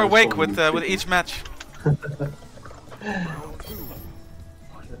sounding more sometimes awake when with each match.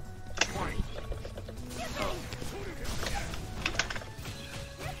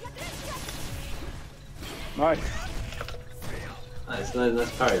 Nice. Nice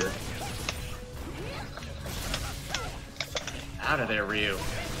parry there. Out of there, Ryu.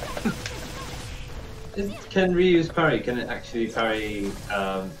 Can Ryu's parry? Can it actually parry,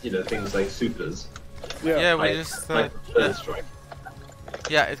 things like supers? Yeah, we Like- just... like Third Strike.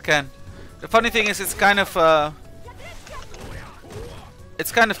 Yeah, it can. The funny thing is, it's kind of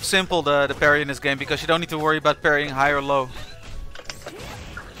simple, the parry in this game, because you don't need to worry about parrying high or low.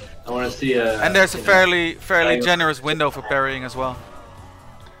 I want to see And there's a fairly generous window for parrying as well.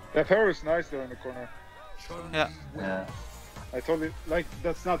 That parry is nice there in the corner. Yeah. Yeah. I totally like.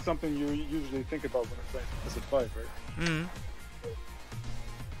 That's not something you usually think about when you're playing PS5, right? Mm.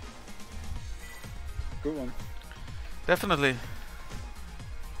 Good one. Definitely.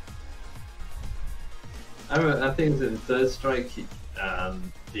 I think it's in Third Strike,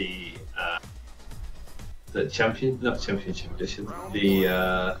 the championship edition,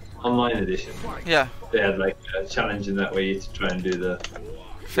 the online edition. Yeah. They had like a challenge in that way to try and do the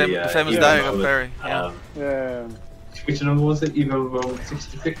famous diagonal parry. Yeah. Yeah. Which number was it? Even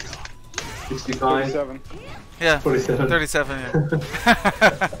 66, 65, 37. Yeah. 47. 37.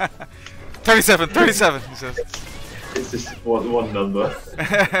 Yeah. 37. He says. It's just one number.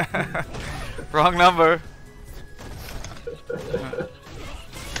 Wrong number.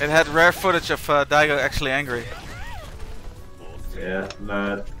 It had rare footage of Daigo actually angry. Yeah,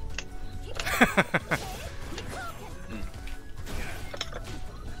 mad.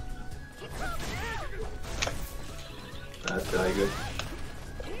 That's Daigo.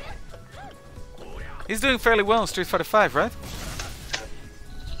 He's doing fairly well in Street Fighter 5, right?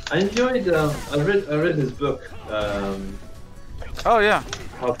 I enjoyed. I read his book. Oh yeah.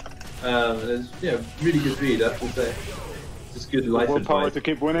 It's really good read. I have to say. Just good life Willpower advice. to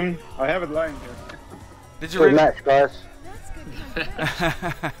keep winning. I have it lying here. Did you Good read? match, guys.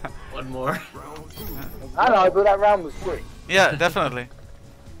 One more. I know, but that round was quick. Yeah, definitely.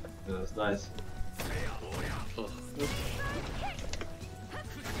 Yeah, that's nice.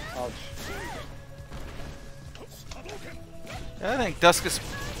 Ouch. Yeah, I think Dusk is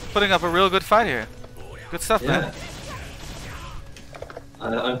putting up a real good fight here. Good stuff, man.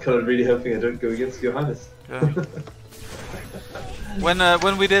 I'm kind of really hoping I don't go against Johannes. Yeah.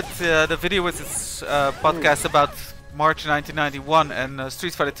 When we did the video with this podcast about March 1991 and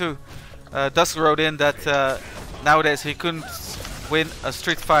Street Fighter 2, Dusk wrote in that nowadays he couldn't win a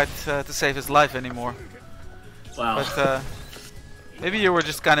street fight to save his life anymore. Wow. But maybe you were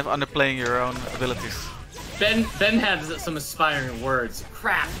just kind of underplaying your own abilities. Ben had some inspiring words.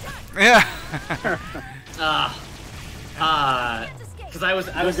 Crap. Yeah. Because I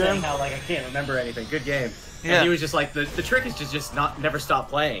was saying how like I can't remember anything. Good game. Yeah. And he was just like the trick is to just never stop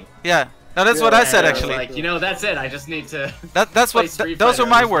playing. Yeah. No, that's what I said actually. Like, you know, that's it. I just need to. That's what. Those are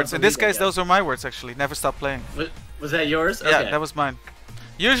my words. In this League, case, those are my words actually. Never stop playing. Was that yours? Yeah, Okay. that was mine.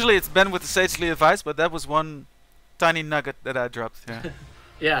 Usually it's Ben with the sagely advice, but that was one tiny nugget that I dropped. Yeah.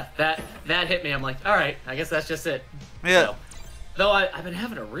 Yeah, that hit me. I'm like, all right, I guess that's just it. Yeah. So, though I've been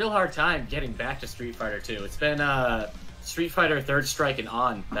having a real hard time getting back to Street Fighter 2. It's been Street Fighter Third Strike and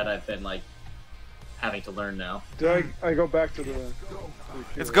on that I've been like having to learn now. Do I go back to the...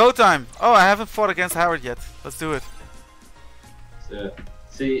 It's go time. Oh, I haven't fought against Howard yet. Let's do it. So,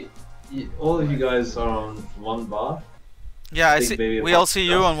 see, all of you guys are on one bar. Yeah, I see. We all see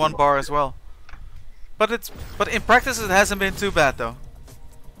you on one bar as well. But in practice it hasn't been too bad though.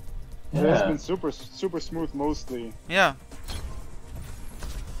 Yeah. It's been super smooth mostly. Yeah.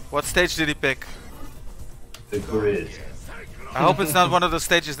 What stage did he pick? The grid. I hope it's not one of those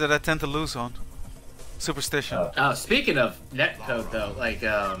stages that I tend to lose on. Superstition. Oh, speaking of netcode though, like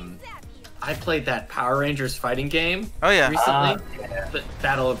I played that Power Rangers fighting game. Oh yeah. Recently, the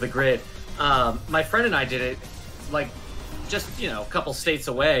Battle of the Grid. My friend and I did it, like just a couple states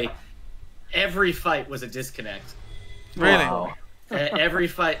away. Every fight was a disconnect. Really? Wow. Every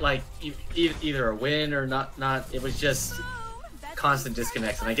fight, like either a win or not. It was just constant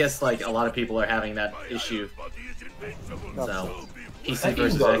disconnects, and I guess like a lot of people are having that issue. So PC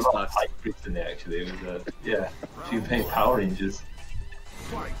versus Xbox. Actually, it was if you play Power Rangers.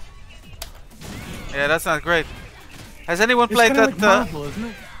 Yeah, that's not great. Has anyone It's played kinda that? like Marvel, isn't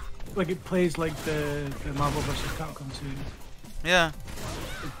it? Like it plays like the Marvel vs. Capcom series. Yeah.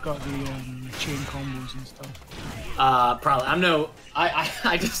 It's got the chain combos and stuff. Probably.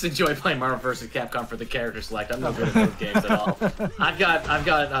 I just enjoy playing Marvel vs. Capcom for the character select. I'm no good at those games at all. I've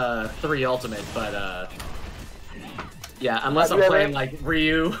got 3 Ultimate, but yeah, unless I'm playing like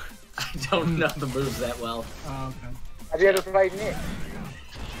Ryu, I don't know the moves that well. Oh, okay. Have you ever played Nick?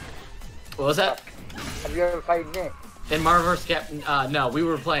 What was that? Have you ever played Nick? In Marvel vs. Capcom, no, we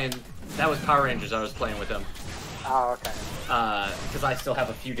were playing. That was Power Rangers. I was playing with him. Oh, okay. Because I still have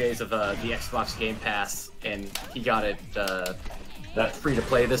a few days of the Xbox Game Pass, and he got it free to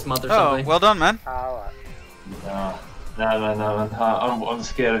play this month or something. Oh, well done, man. Oh, No. I'm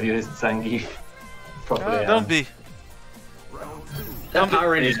scared of you, Zangief. Properly. Don't be. That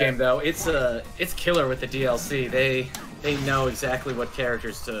Power Rangers game though, it's killer with the DLC. They know exactly what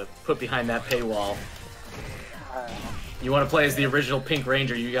characters to put behind that paywall. You want to play as the original Pink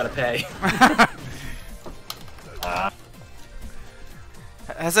Ranger, you gotta pay.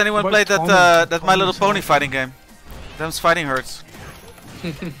 Has anyone played that My Little Pony fighting game? Them's fighting hurts.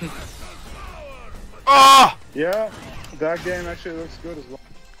 Oh! Yeah, that game actually looks good as well.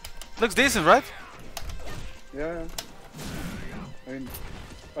 Looks decent, right? Yeah. I mean,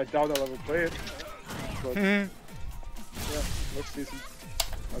 I doubt I'll ever play it, but yeah, looks decent.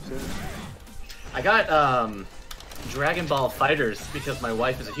 Absolutely. I got Dragon Ball Fighters because my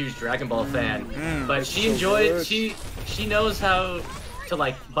wife is a huge Dragon Ball fan, but she enjoyed. She knows how to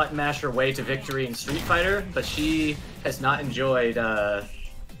like button mash her way to victory in Street Fighter, but she has not enjoyed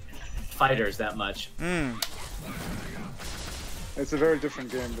Fighters that much. It's a very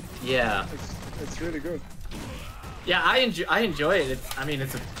different game, but yeah, it's really good. Yeah, I enjoy it.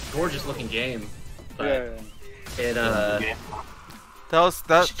 It's a gorgeous looking game, but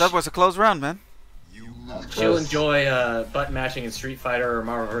that was a close round, man. She'll enjoy button mashing in Street Fighter or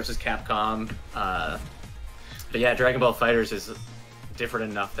Marvel vs. Capcom. But yeah, Dragon Ball Fighters is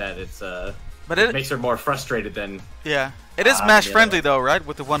different enough that it makes her more frustrated than. Yeah, it is Smash friendly though, right?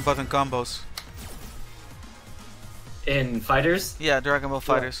 With the 1-button combos. In Fighters? Yeah, Dragon Ball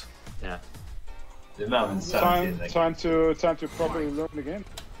Fighters. Yeah. The amount of insanity in that Time to properly learn the game.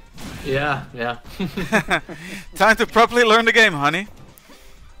 Yeah, yeah. Time to properly learn the game, honey.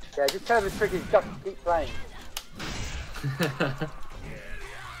 Yeah, just tell the trick is just keep playing.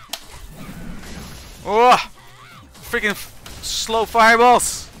 Oh, freaking slow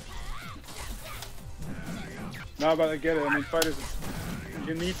fireballs. No, but I get it. I mean, fighters,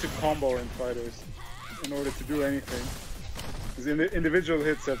 you need to combo in fighters in order to do anything. Because individual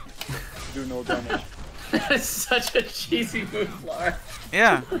hits that do no damage. That's such a cheesy move, Lara.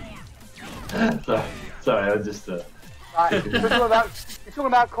 Yeah. Sorry, I was just. Right, you're talking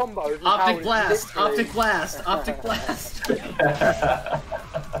about combos. and how Optic it's blast, literally- optic blast, optic blast.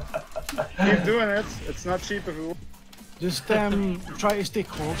 Keep doing it. It's not cheap if it. Just try to stay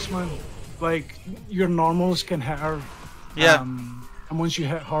close, man. Like your normals can hit her. Yeah. And once you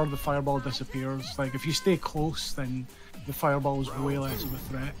hit her, the fireball disappears. Like if you stay close, then the fireball is way less of a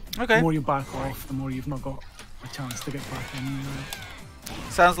threat. Okay. The more you back off, the more you've not got a chance to get back in.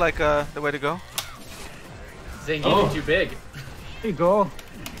 Sounds like the way to go. Zangief, you're too big. There you go.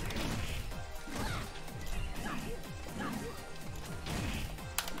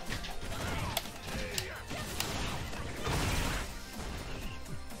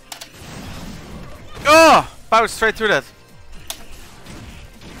 Oh! Powered straight through that.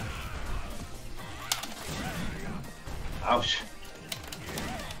 Ouch.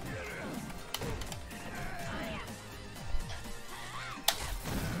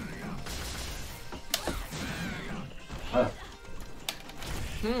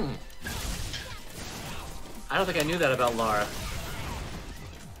 I don't think I knew that about Lara.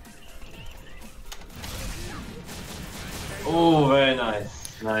 Oh, very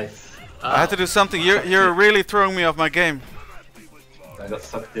nice. Nice. I had to do something. You're really throwing me off my game. I got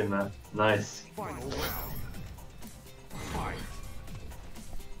sucked in there. Nice.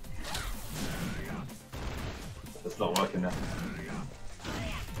 That's not working now.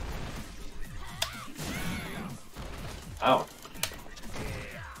 Ow.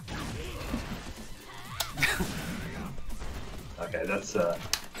 Okay, that's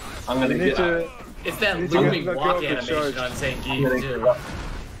I'm gonna You need get. to. It's that You need to looming let go walk of the animation charge. on I'm Zangief gonna too. give up.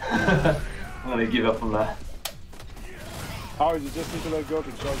 I'm gonna give up on that. Oh, you just need to let go of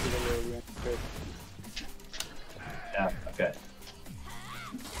the charge a little bit. Okay. Yeah. Okay.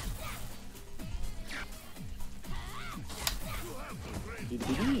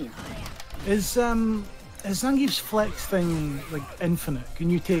 Is Zangief's flex thing like infinite? Can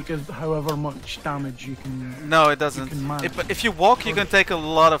you take however much damage you can? No, it doesn't. can manage? If you walk, you can take a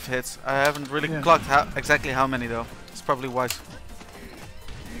lot of hits. I haven't really Yeah. clocked exactly how many though. It's probably wise.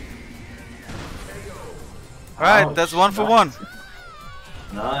 Alright, Ouch, that's 1 for nice. 1.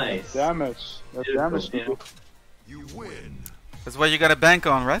 Nice. Damage. That's Beautiful, damage. Though. beautiful. You win. That's what you gotta bank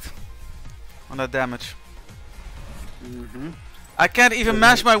on, right? On that damage. I can't even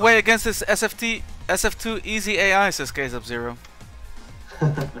mash my way against this SF2 easy AI, says K-Sub-Zero.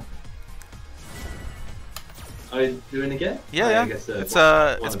 Are you doing again? Yeah, I yeah. guess,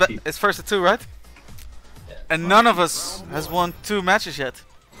 It's first to 2, right? Yeah. And none of us has won 2 matches yet.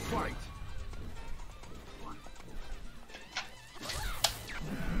 Fight.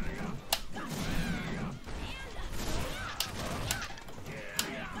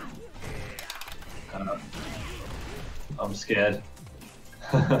 I'm scared.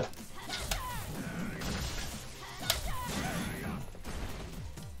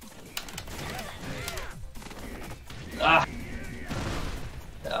 Ah.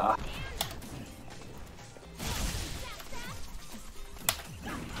 Ah.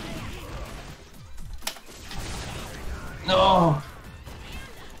 No.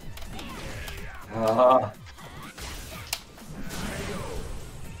 Ah.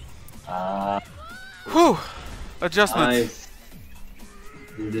 Ah. Whew! Adjustment. Nice.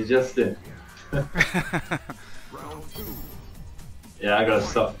 He's adjusted. Round 2. Yeah, I gotta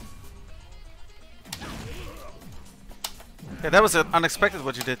stop. Yeah, that was unexpected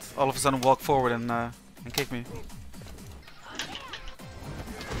what you did. All of a sudden walk forward and kick me.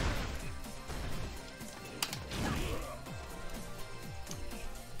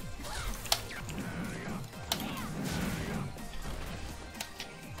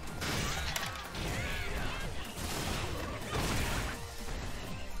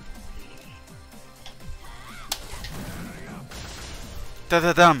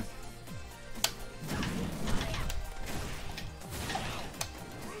 Da-da-dum.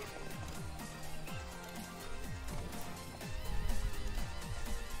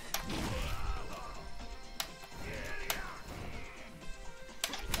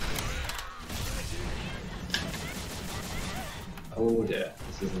 dear,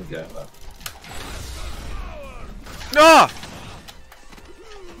 this isn't going well. No!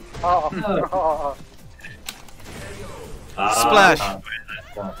 Oh. Splash.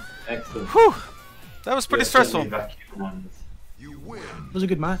 Excellent. Whew! That was pretty Yeah, stressful. certainly vacuum ones. You win. It was a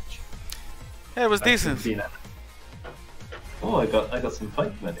good match. Yeah, it was decent. Oh, I got some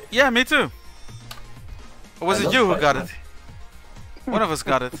fight money. Yeah, me too. Or was I it love you who fight got money. it? One of us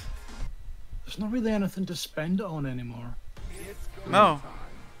got it. There's not really anything to spend it on anymore. No.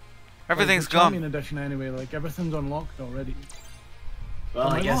 Everything's Like the Champion gone. edition anyway, like everything's unlocked already. Well,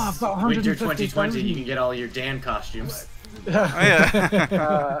 I'm I like, guess oh, I've got Winter 150,000. 2020, you can get all your Dan costumes. Oh,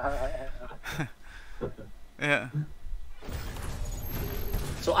 yeah. Yeah.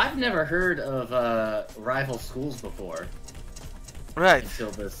 So I've never heard of rival schools before. Right.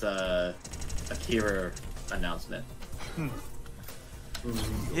 Until this Akira announcement.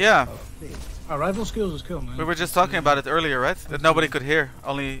 Yeah. Rival Schools is cool, man. We were just talking about it earlier, right? That nobody could hear.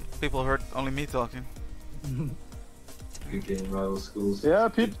 Only people heard. Only me talking. Good game, rival schools. Yeah,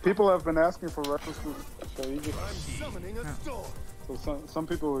 people have been asking for Rival Schools. So, Summoning a storm. so some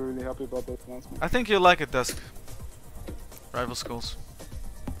people were really happy about that announcement. I think you like it, Dusk. Rival schools.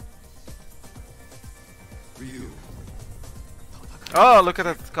 Ryu. Oh, look at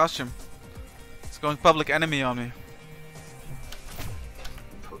that costume. It's going public enemy on me.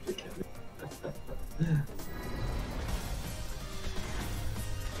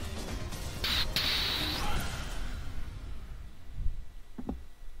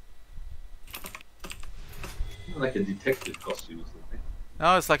 Like a detective costume or something.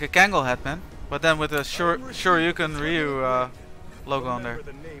 No, it's like a Kangol hat, man. But then with a Shoryuken Ryu logo on there.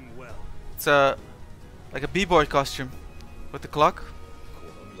 It's like a b-boy costume with the clock.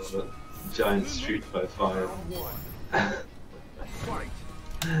 Love it. Giant Street Fighter 5.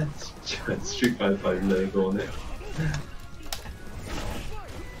 Giant Street Fighter 5 logo on it.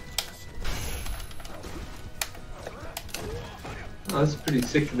 Oh, that's a pretty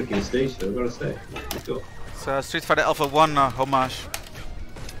sick looking stage though, I've gotta say. Pretty cool. It's Street Fighter Alpha 1 homage.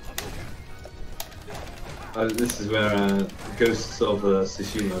 This is where Ghosts of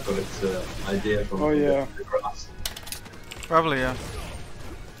Tsushima got its idea from. Oh yeah. The grass. Probably, yeah.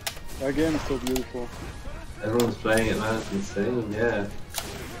 That game is so beautiful. Everyone's playing it, man. It's insane, yeah.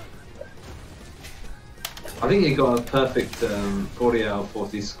 I think it got a perfect 40 out of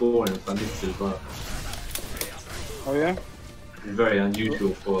 40 score in Famitsu as well. Oh yeah? Very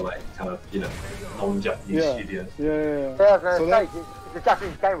unusual for like kind of, you know, non-Japanese studios. Yeah. Yeah, I was going So to that- say, it's a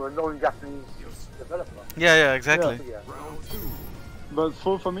Japanese game with a non-Japanese developer. Yeah, exactly. Yeah. But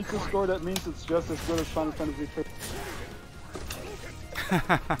for Famitsu score, that means it's just as good as Final Fantasy 15.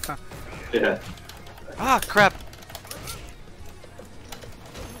 Yeah. Ah, crap.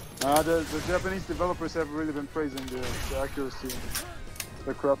 The Japanese developers have really been praising the accuracy,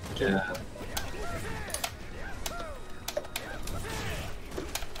 the crap. Yeah.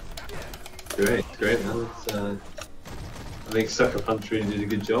 Great, man. It's, I think Sucker Punch really did a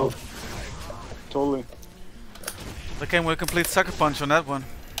good job. Totally. They came with a complete sucker punch on that one.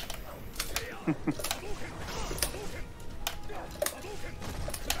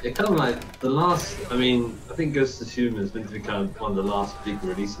 It kind of like the last. I mean, I think Ghost of Tsushima is meant to be kind of one of the last big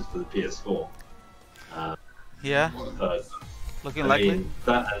releases for the PS4. Yeah. But, Looking I likely. mean,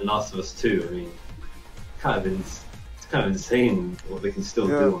 that and Last of Us 2. I mean, it's kind of insane what they can still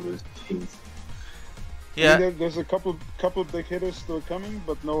do on those machines. Yeah. I mean, there's a couple big hitters still coming,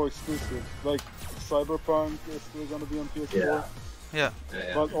 but no exclusives. Like Cyberpunk is still gonna be on PS4. Yeah.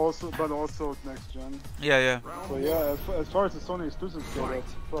 But also next gen. Yeah. So yeah, as far as the Sony exclusives go,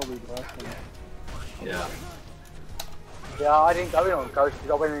 that's probably the last one. Yeah. Yeah, I didn't go in on Ghost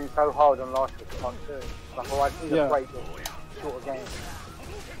because I went in so hard on Last of Us 2. Like, I need a break of shorter games.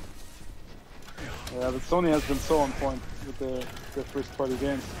 Yeah, but Sony has been so on point with their first party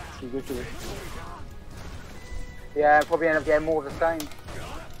games. It's ridiculous. Yeah, probably end up getting more of the same.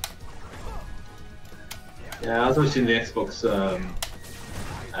 Yeah, I was watching the Xbox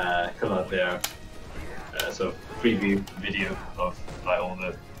come out there, sort of preview video of like all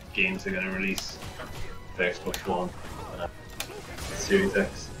the games they're going to release for Xbox One, Series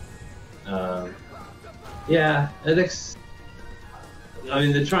X. Yeah, it looks. I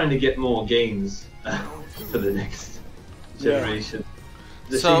mean, they're trying to get more games for the next generation.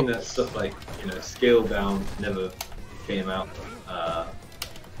 They're seeing that stuff like, you know, Scalebound never came out.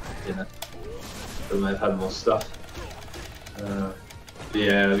 You know, they might have had more stuff.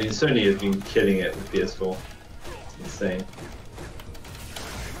 Yeah, I mean, Sony has been killing it with PS4. It's insane.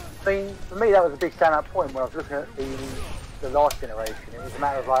 I mean, for me that was a big standout point when I was looking at the last generation. It was a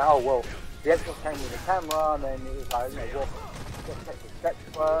matter of like, oh well, the Xbox came with a camera, and then it was like, you know, set the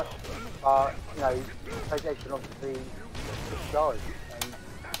steps were, but you know, PlayStation obviously just goes. And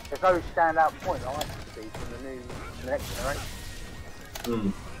there's no standout point I can see from the next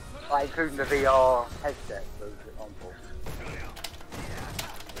generation. Like including the VR headset, for example.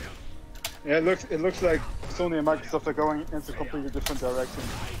 Yeah, it looks like Sony and Microsoft are going into completely different directions.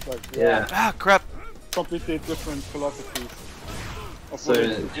 Like Ah, crap. completely different philosophies of So,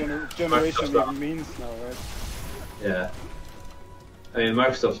 what generation Microsoft- even means now, right? Yeah. I mean,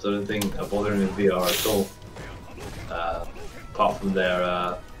 Microsoft, I don't think are bothering with VR at all. Apart from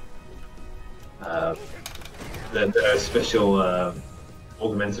their special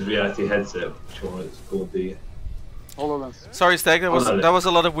augmented reality headset, which one it's called, the HoloLens. Sorry, Stag, that was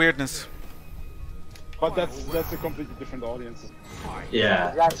a lot of weirdness. But that's a completely different audience.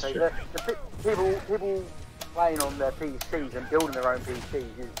 Yeah. Exactly. The people playing on their PCs and building their own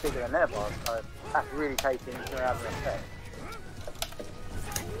PCs is bigger than ever, so that's really taking into have an effect.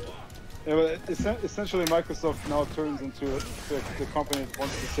 Yeah, but essentially Microsoft now turns into the company that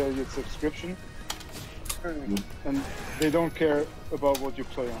wants to sell you a subscription, and they don't care about what you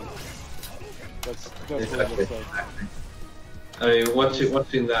play on. That's what it looks like. I mean,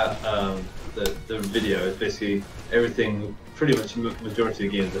 watching that the video is basically everything. Pretty much majority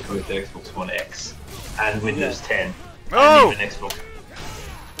of games are coming to Xbox One X and Windows 10 and even Xbox.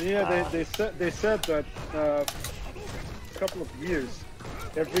 Yeah, they said that a couple of years,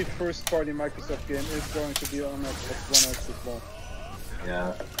 every first-party Microsoft game is going to be on Xbox One X as well.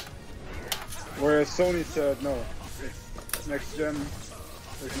 Yeah. Whereas Sony said no, it's next gen.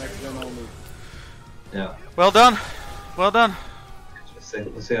 It's next gen only. Yeah. Well done. Well done.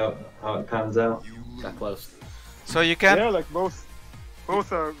 Let's see how it pans out. That close. So you can. Yeah, like both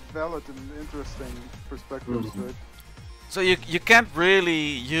are valid and interesting perspectives, right? So you can't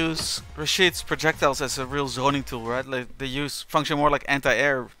really use Rashid's projectiles as a real zoning tool, right? Like they function more like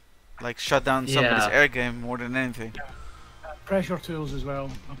anti-air, like shut down somebody's air game more than anything. Pressure tools as well,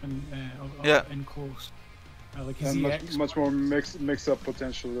 up in close. Like and much more mix-up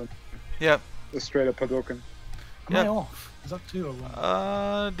potential than a straight-up Hadouken. Am I off? Is that 2 or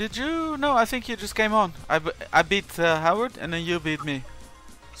 1? Did you? No, I think you just came on. I beat Howard and then you beat me.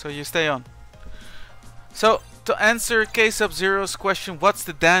 So you stay on. So, to answer K-Sub-Zero's question, what's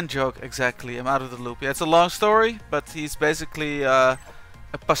the Dan joke exactly? I'm out of the loop. Yeah, it's a long story, but he's basically a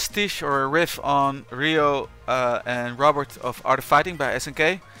pastiche or a riff on Rio and Robert of Art of Fighting by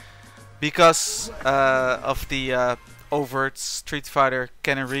SNK. Because of the overt Street Fighter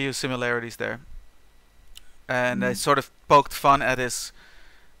Ken and Ryu similarities there. And they sort of poked fun at his,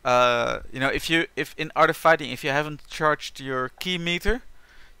 you know, if in Art of Fighting, if you haven't charged your key meter,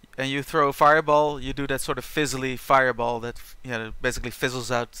 and you throw a fireball, you do that sort of fizzly fireball that basically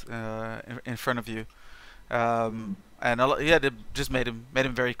fizzles out in front of you. And they just made him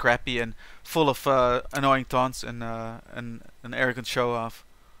very crappy and full of annoying taunts and an arrogant show off.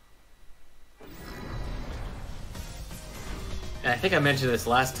 And I think I mentioned this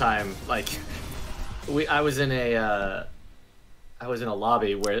last time. Like, I was in a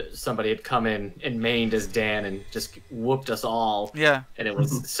lobby where somebody had come in and mained as Dan and just whooped us all. Yeah. And it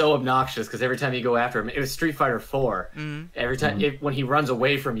was so obnoxious because every time you go after him, it was Street Fighter 4. Every time when he runs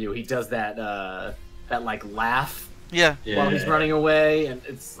away from you, he does that that like laugh. Yeah. While he's running away, and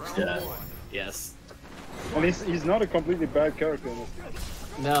it's yes. And he's not a completely bad character in this.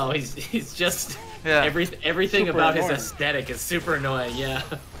 No, he's just everything Super about annoying. his aesthetic is super annoying. Yeah.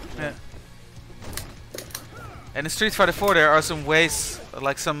 And in Street Fighter 4 there are some ways,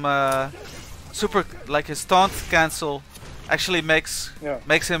 like some like his taunt cancel actually makes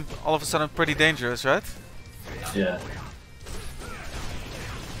him all of a sudden pretty dangerous, right? Yeah.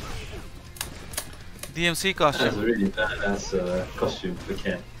 DMC costume. That's a really badass costume for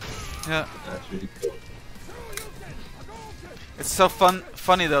Ken. Yeah. That's really cool. It's so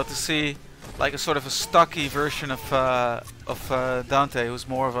funny though to see like a sort of a stocky version of Dante, who's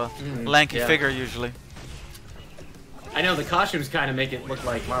more of a lanky figure usually. I know the costumes kind of make it look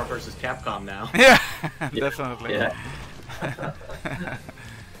like Marvel vs. Capcom now. Yeah, definitely. Yeah.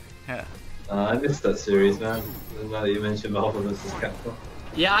 Yeah. I missed that series, man. Now that you mentioned Marvel vs. Capcom.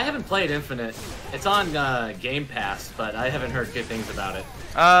 Yeah, I haven't played Infinite. It's on Game Pass, but I haven't heard good things about it.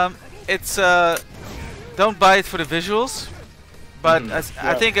 It's don't buy it for the visuals, but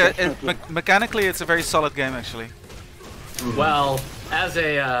I think mechanically it's a very solid game actually. Well, as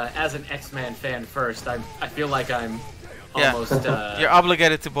an X-Men fan first, I feel like I'm almost you're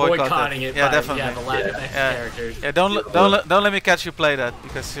obligated to boycotting it. Yeah, by, definitely. Yeah, the lack of X characters. Yeah, don't let me catch you play that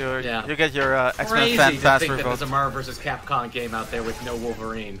because you get your X-Men fan pass to think that revoked. there's a Marvel vs. Capcom game out there with no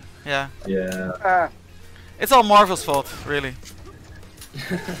Wolverine. Yeah. Yeah. It's all Marvel's fault, really.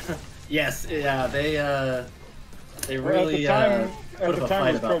 Yes, yeah, they Well, really put up a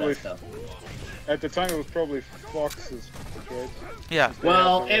fight about that stuff. At the time, it was probably Fox's, right? Yeah.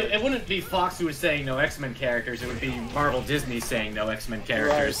 Well, it wouldn't be Fox who was saying no X-Men characters. It would be Marvel Disney saying no X-Men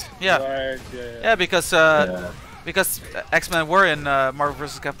characters. Right. Yeah. Right, Yeah, because X-Men were in Marvel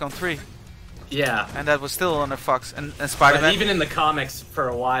vs. Capcom 3. Yeah. And that was still under Fox and But Spider-Man. even in the comics, for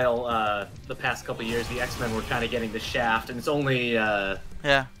a while, the past couple years, the X-Men were kind of getting the shaft, and it's only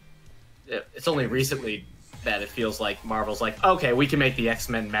it's only recently that it feels like Marvel's like, okay, we can make the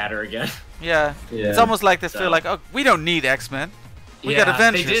X-Men matter again. Yeah. It's almost like they feel like, oh, we don't need X-Men. We got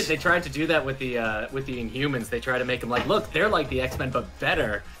Avengers. They did. They tried to do that with the Inhumans. They tried to make them like, look, they're like the X-Men but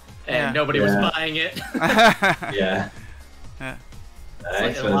better, and nobody was buying it. Yeah.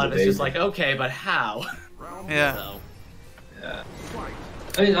 Like, a lot of it's just like, okay, but how? Yeah. So. Yeah.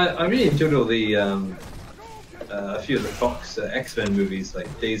 I mean, I really enjoyed all the a few of the Fox X-Men movies, like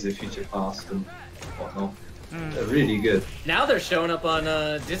Days of Future Past and whatnot. They're really good. Now they're showing up on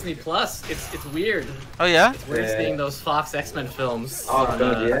Disney Plus. It's weird. Oh yeah? It's weird seeing those Fox X-Men films on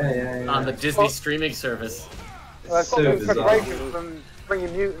the Disney streaming service. Well, it's got So the preparation from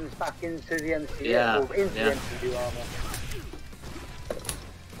bringing mutants back into the MCU, or into the MCU armor.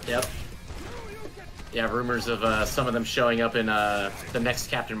 Yep. Yeah, rumors of some of them showing up in the next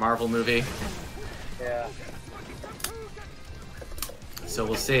Captain Marvel movie. Yeah. So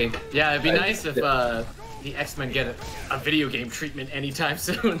we'll see. Yeah, it'd be nice if the X-Men get a video game treatment anytime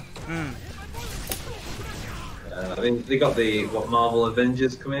soon. I mean, they got the Marvel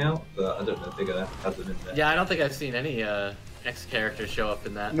Avengers coming out, but I don't know if they're gonna have them in there. Yeah, I don't think I've seen any X characters show up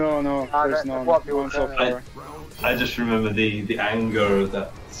in that. No, there's none. So far. I just remember the anger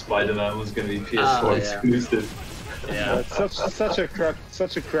that Spider-Man was going to be PS4 exclusive. Yeah, such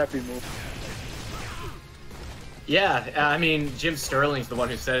a crappy move. Yeah, I mean, Jim Sterling's the one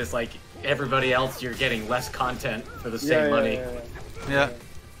who says like everybody else, you're getting less content for the same money.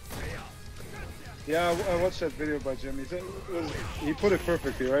 Yeah, I watched that video by Jim. He put it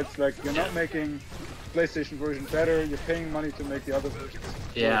perfectly, right? It's like you're not making PlayStation version better. You're paying money to make the other versions.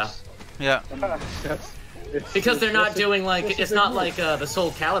 Worse. Yeah. Because they're not doing like it's not like the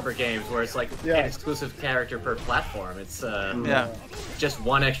Soul Calibur games where it's like an exclusive character per platform. It's just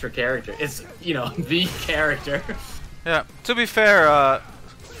one extra character. It's the character. Yeah. To be fair,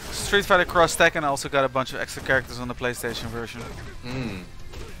 Street Fighter Cross Tekken also got a bunch of extra characters on the PlayStation version.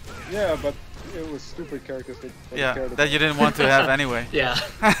 Yeah, but it was stupid characters that you didn't want to have anyway. Yeah.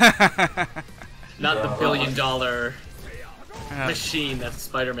 Not the $1 billion machine that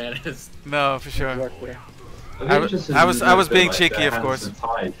Spider-Man is. No, for sure. Exactly. I was being cheeky, of course.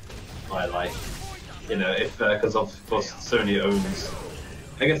 Tied by if because of course Sony owns,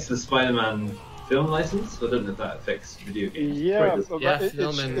 I guess, the Spider-Man film license. I don't know if that affects video games. Yeah, but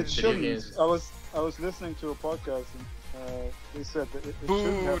it shouldn't. games. I was listening to a podcast and they said that it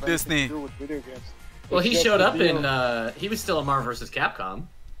shouldn't have Disney. anything to do with video games. Well, It's he just showed a up deal. in. He was still in Marvel vs. Capcom.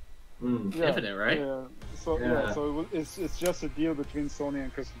 Yeah, Infinite, right? Yeah. So it's just a deal between Sony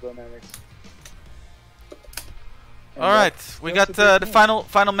and Crystal Dynamics. And All right, we got that's a the big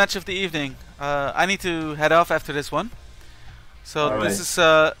final match of the evening. I need to head off after this one. So this is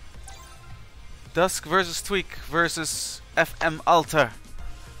Dusk versus Tweak versus FM Alter.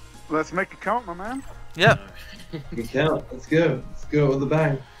 Let's make it count, my man. Yeah. We count. Let's go. Let's go with the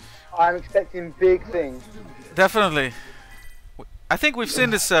bang. I'm expecting big things. Definitely. I think we've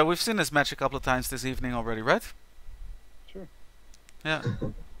seen this match a couple of times this evening already, right? Sure. Yeah.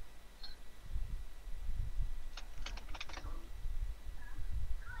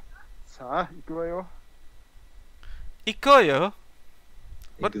 Ikoyo. Ikoyo?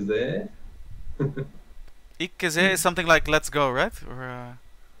 What? Ikuze? Ikuze is something like "Let's go," right? Or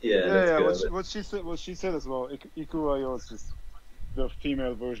Yeah. What she said as well. Ikoyo is just the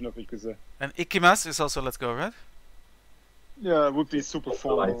female version of Ikuze. and Ikimas is also "Let's go," right? Yeah, it would be super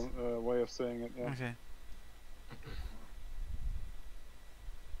formal way of saying it. Yeah. Okay.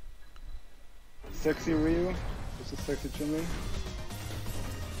 Sexy Ryu versus Sexy Chun-Li.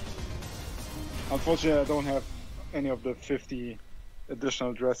 Unfortunately, I don't have any of the 50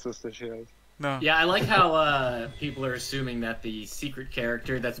 additional dresses that she has. No. Yeah, I like how people are assuming that the secret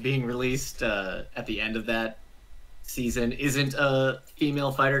character that's being released at the end of that season isn't a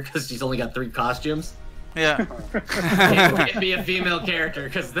female fighter because she's only got 3 costumes. Yeah. It can't be a female character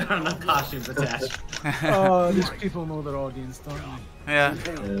because there are enough costumes attached. Oh, these people know their audience, don't they? Yeah.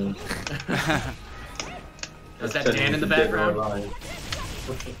 Is that Dan in the background?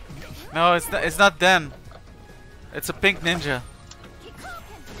 No, it's not Dan. It's a pink ninja.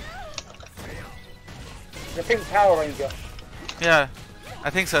 The pink Power Ranger. Yeah. I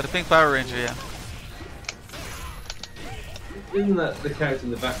think so. The pink Power Ranger. Yeah. Isn't that the character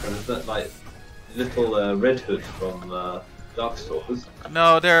in the background? Is that like little Red Hood from Darkstalkers?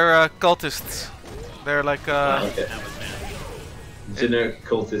 No, they're cultists. They're like Okay. Generic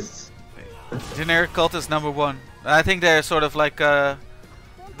cultists. generic cultist number 1. I think they're sort of like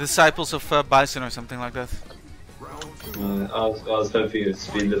disciples of Bison or something like that. I was hoping it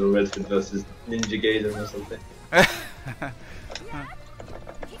would be Little Red Hood versus Ninja Gaiden or something.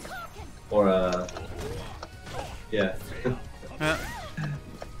 Or yeah. Yeah.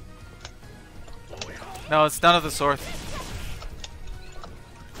 No, it's none of the sort.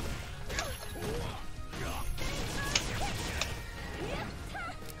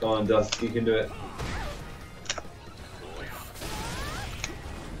 Come on, Dust, you can do it.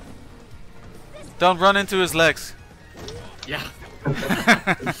 Don't run into his legs. Yeah.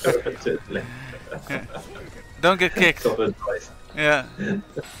 Don't get kicked. Yeah.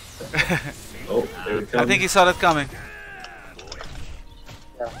 Oh, there it comes. I think he saw that coming.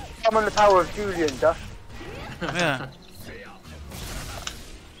 Yeah. Summon the power of Julian, Dust. Yeah.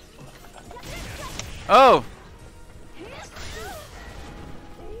 Oh!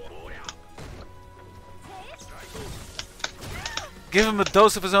 Give him a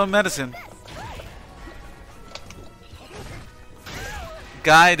dose of his own medicine.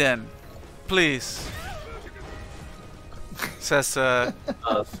 Gaiden, please. Says says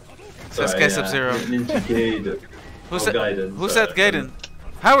K Sub-Zero. Who said Gaiden? Who said Gaiden?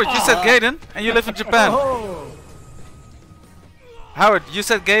 Howard, you said Gaiden, and you live in Japan. Howard, you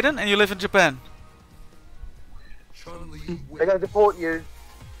said Gaiden, and you live in Japan. They're gonna deport you.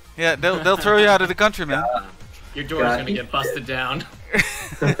 Yeah, they'll throw you out of the country, man. Your door's gonna get busted down.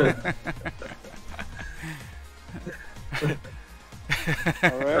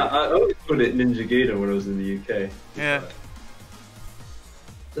 I always put it Ninja Gaiden when I was in the UK. Yeah.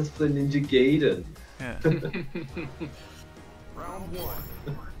 Let's play Ninja Gaiden. Yeah. Round 1.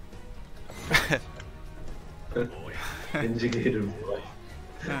 Ninja Gaiden.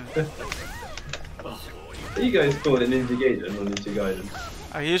 You guys call it Ninja Gaiden or Ninja Gaiden?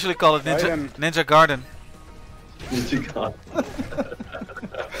 I usually call it Ninja Garden. Ninja Garden.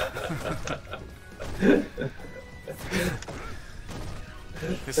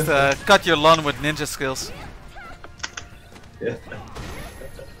 Just cut your lawn with ninja skills. Yeah.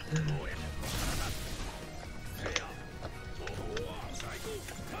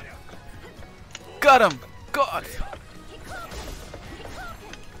 Got him! God!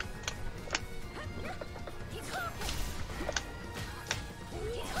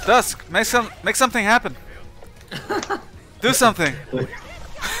 Dusk, make something happen. Do something.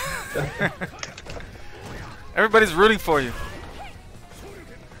 Everybody's rooting for you.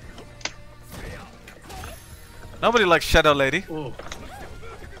 Nobody likes Shadow Lady. Ooh.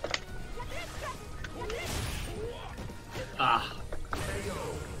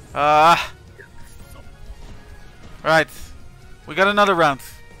 Right. We got another round.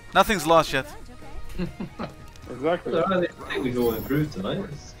 Nothing's lost yet. Exactly. I think we've all improved tonight.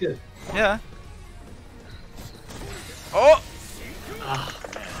 This is good. Yeah. Oh!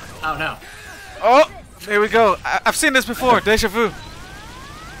 Oh no. Oh! Here we go. I've seen this before. Deja vu.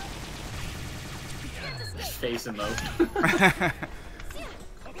 Face emote.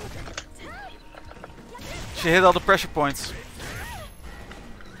 She hit all the pressure points.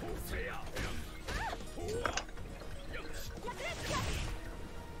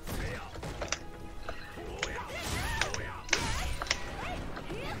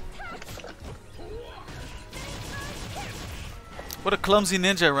 What a clumsy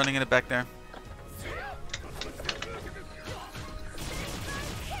ninja running in the back there.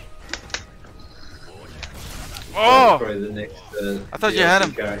 Oh! Probably the next, I thought you had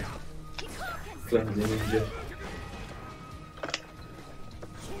him. Guy. Clumsy ninja.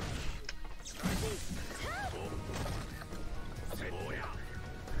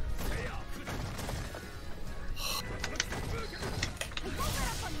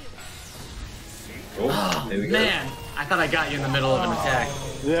 Oh, there we go. Man, I thought I got you in the middle of an attack.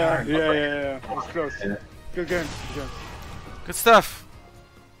 Yeah. It was close. Yeah. Good game. Good stuff.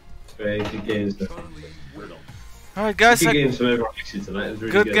 Very good games. Alright guys, Good games from everyone actually tonight. It was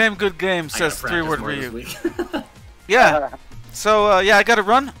really good game, says 3-word Ryu. Ryu. Yeah. So yeah, I gotta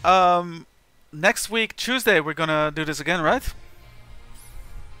run. Next week, Tuesday, we're gonna do this again, right?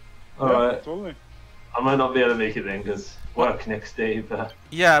 Alright. Totally. I might not be able to make it then because work next day, but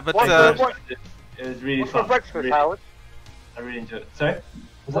Yeah, but it was really What's fun. for breakfast, Really- Howard? I really enjoyed it. Sorry?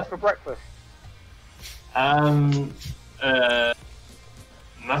 What's for breakfast?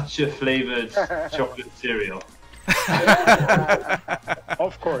 Matcha flavored chocolate cereal.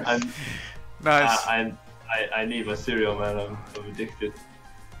 Of course. Nice. I need my cereal, man. I'm addicted.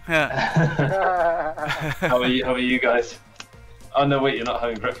 Yeah. How are you guys? Oh no, wait, you're not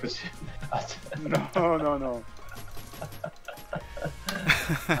having breakfast. No.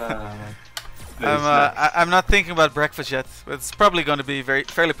 I'm not thinking about breakfast yet. But it's probably going to be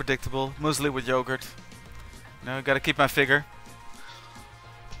fairly predictable. Muesli with yogurt. You know, gotta keep my figure.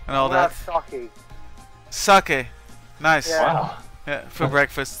 And all that. Sake. Nice. Yeah. Wow. Yeah, for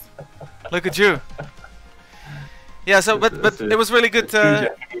breakfast. Look at you. Yeah, so but it was really good.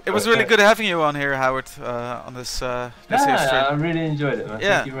 It was really good having you on here, Howard, on this stream. I really enjoyed it, man.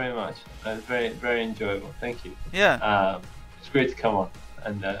 Yeah. Thank you very much. It was very, very enjoyable. Thank you. Yeah. It's great to come on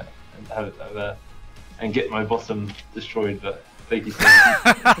and and get my bottom destroyed, but thank you so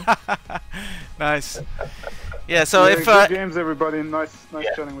much. Nice. Yeah. So yeah, if good games, everybody. Nice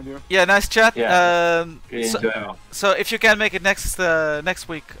chatting with you. Yeah, nice chat. Yeah. Really enjoyable. So if you can make it next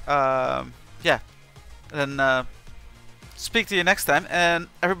week, yeah, then speak to you next time. And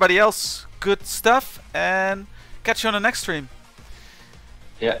everybody else, good stuff, and catch you on the next stream.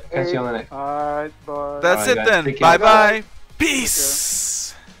 Yeah, catch you on the next. Alright, bye. That's it guys, then. Bye bye. Peace.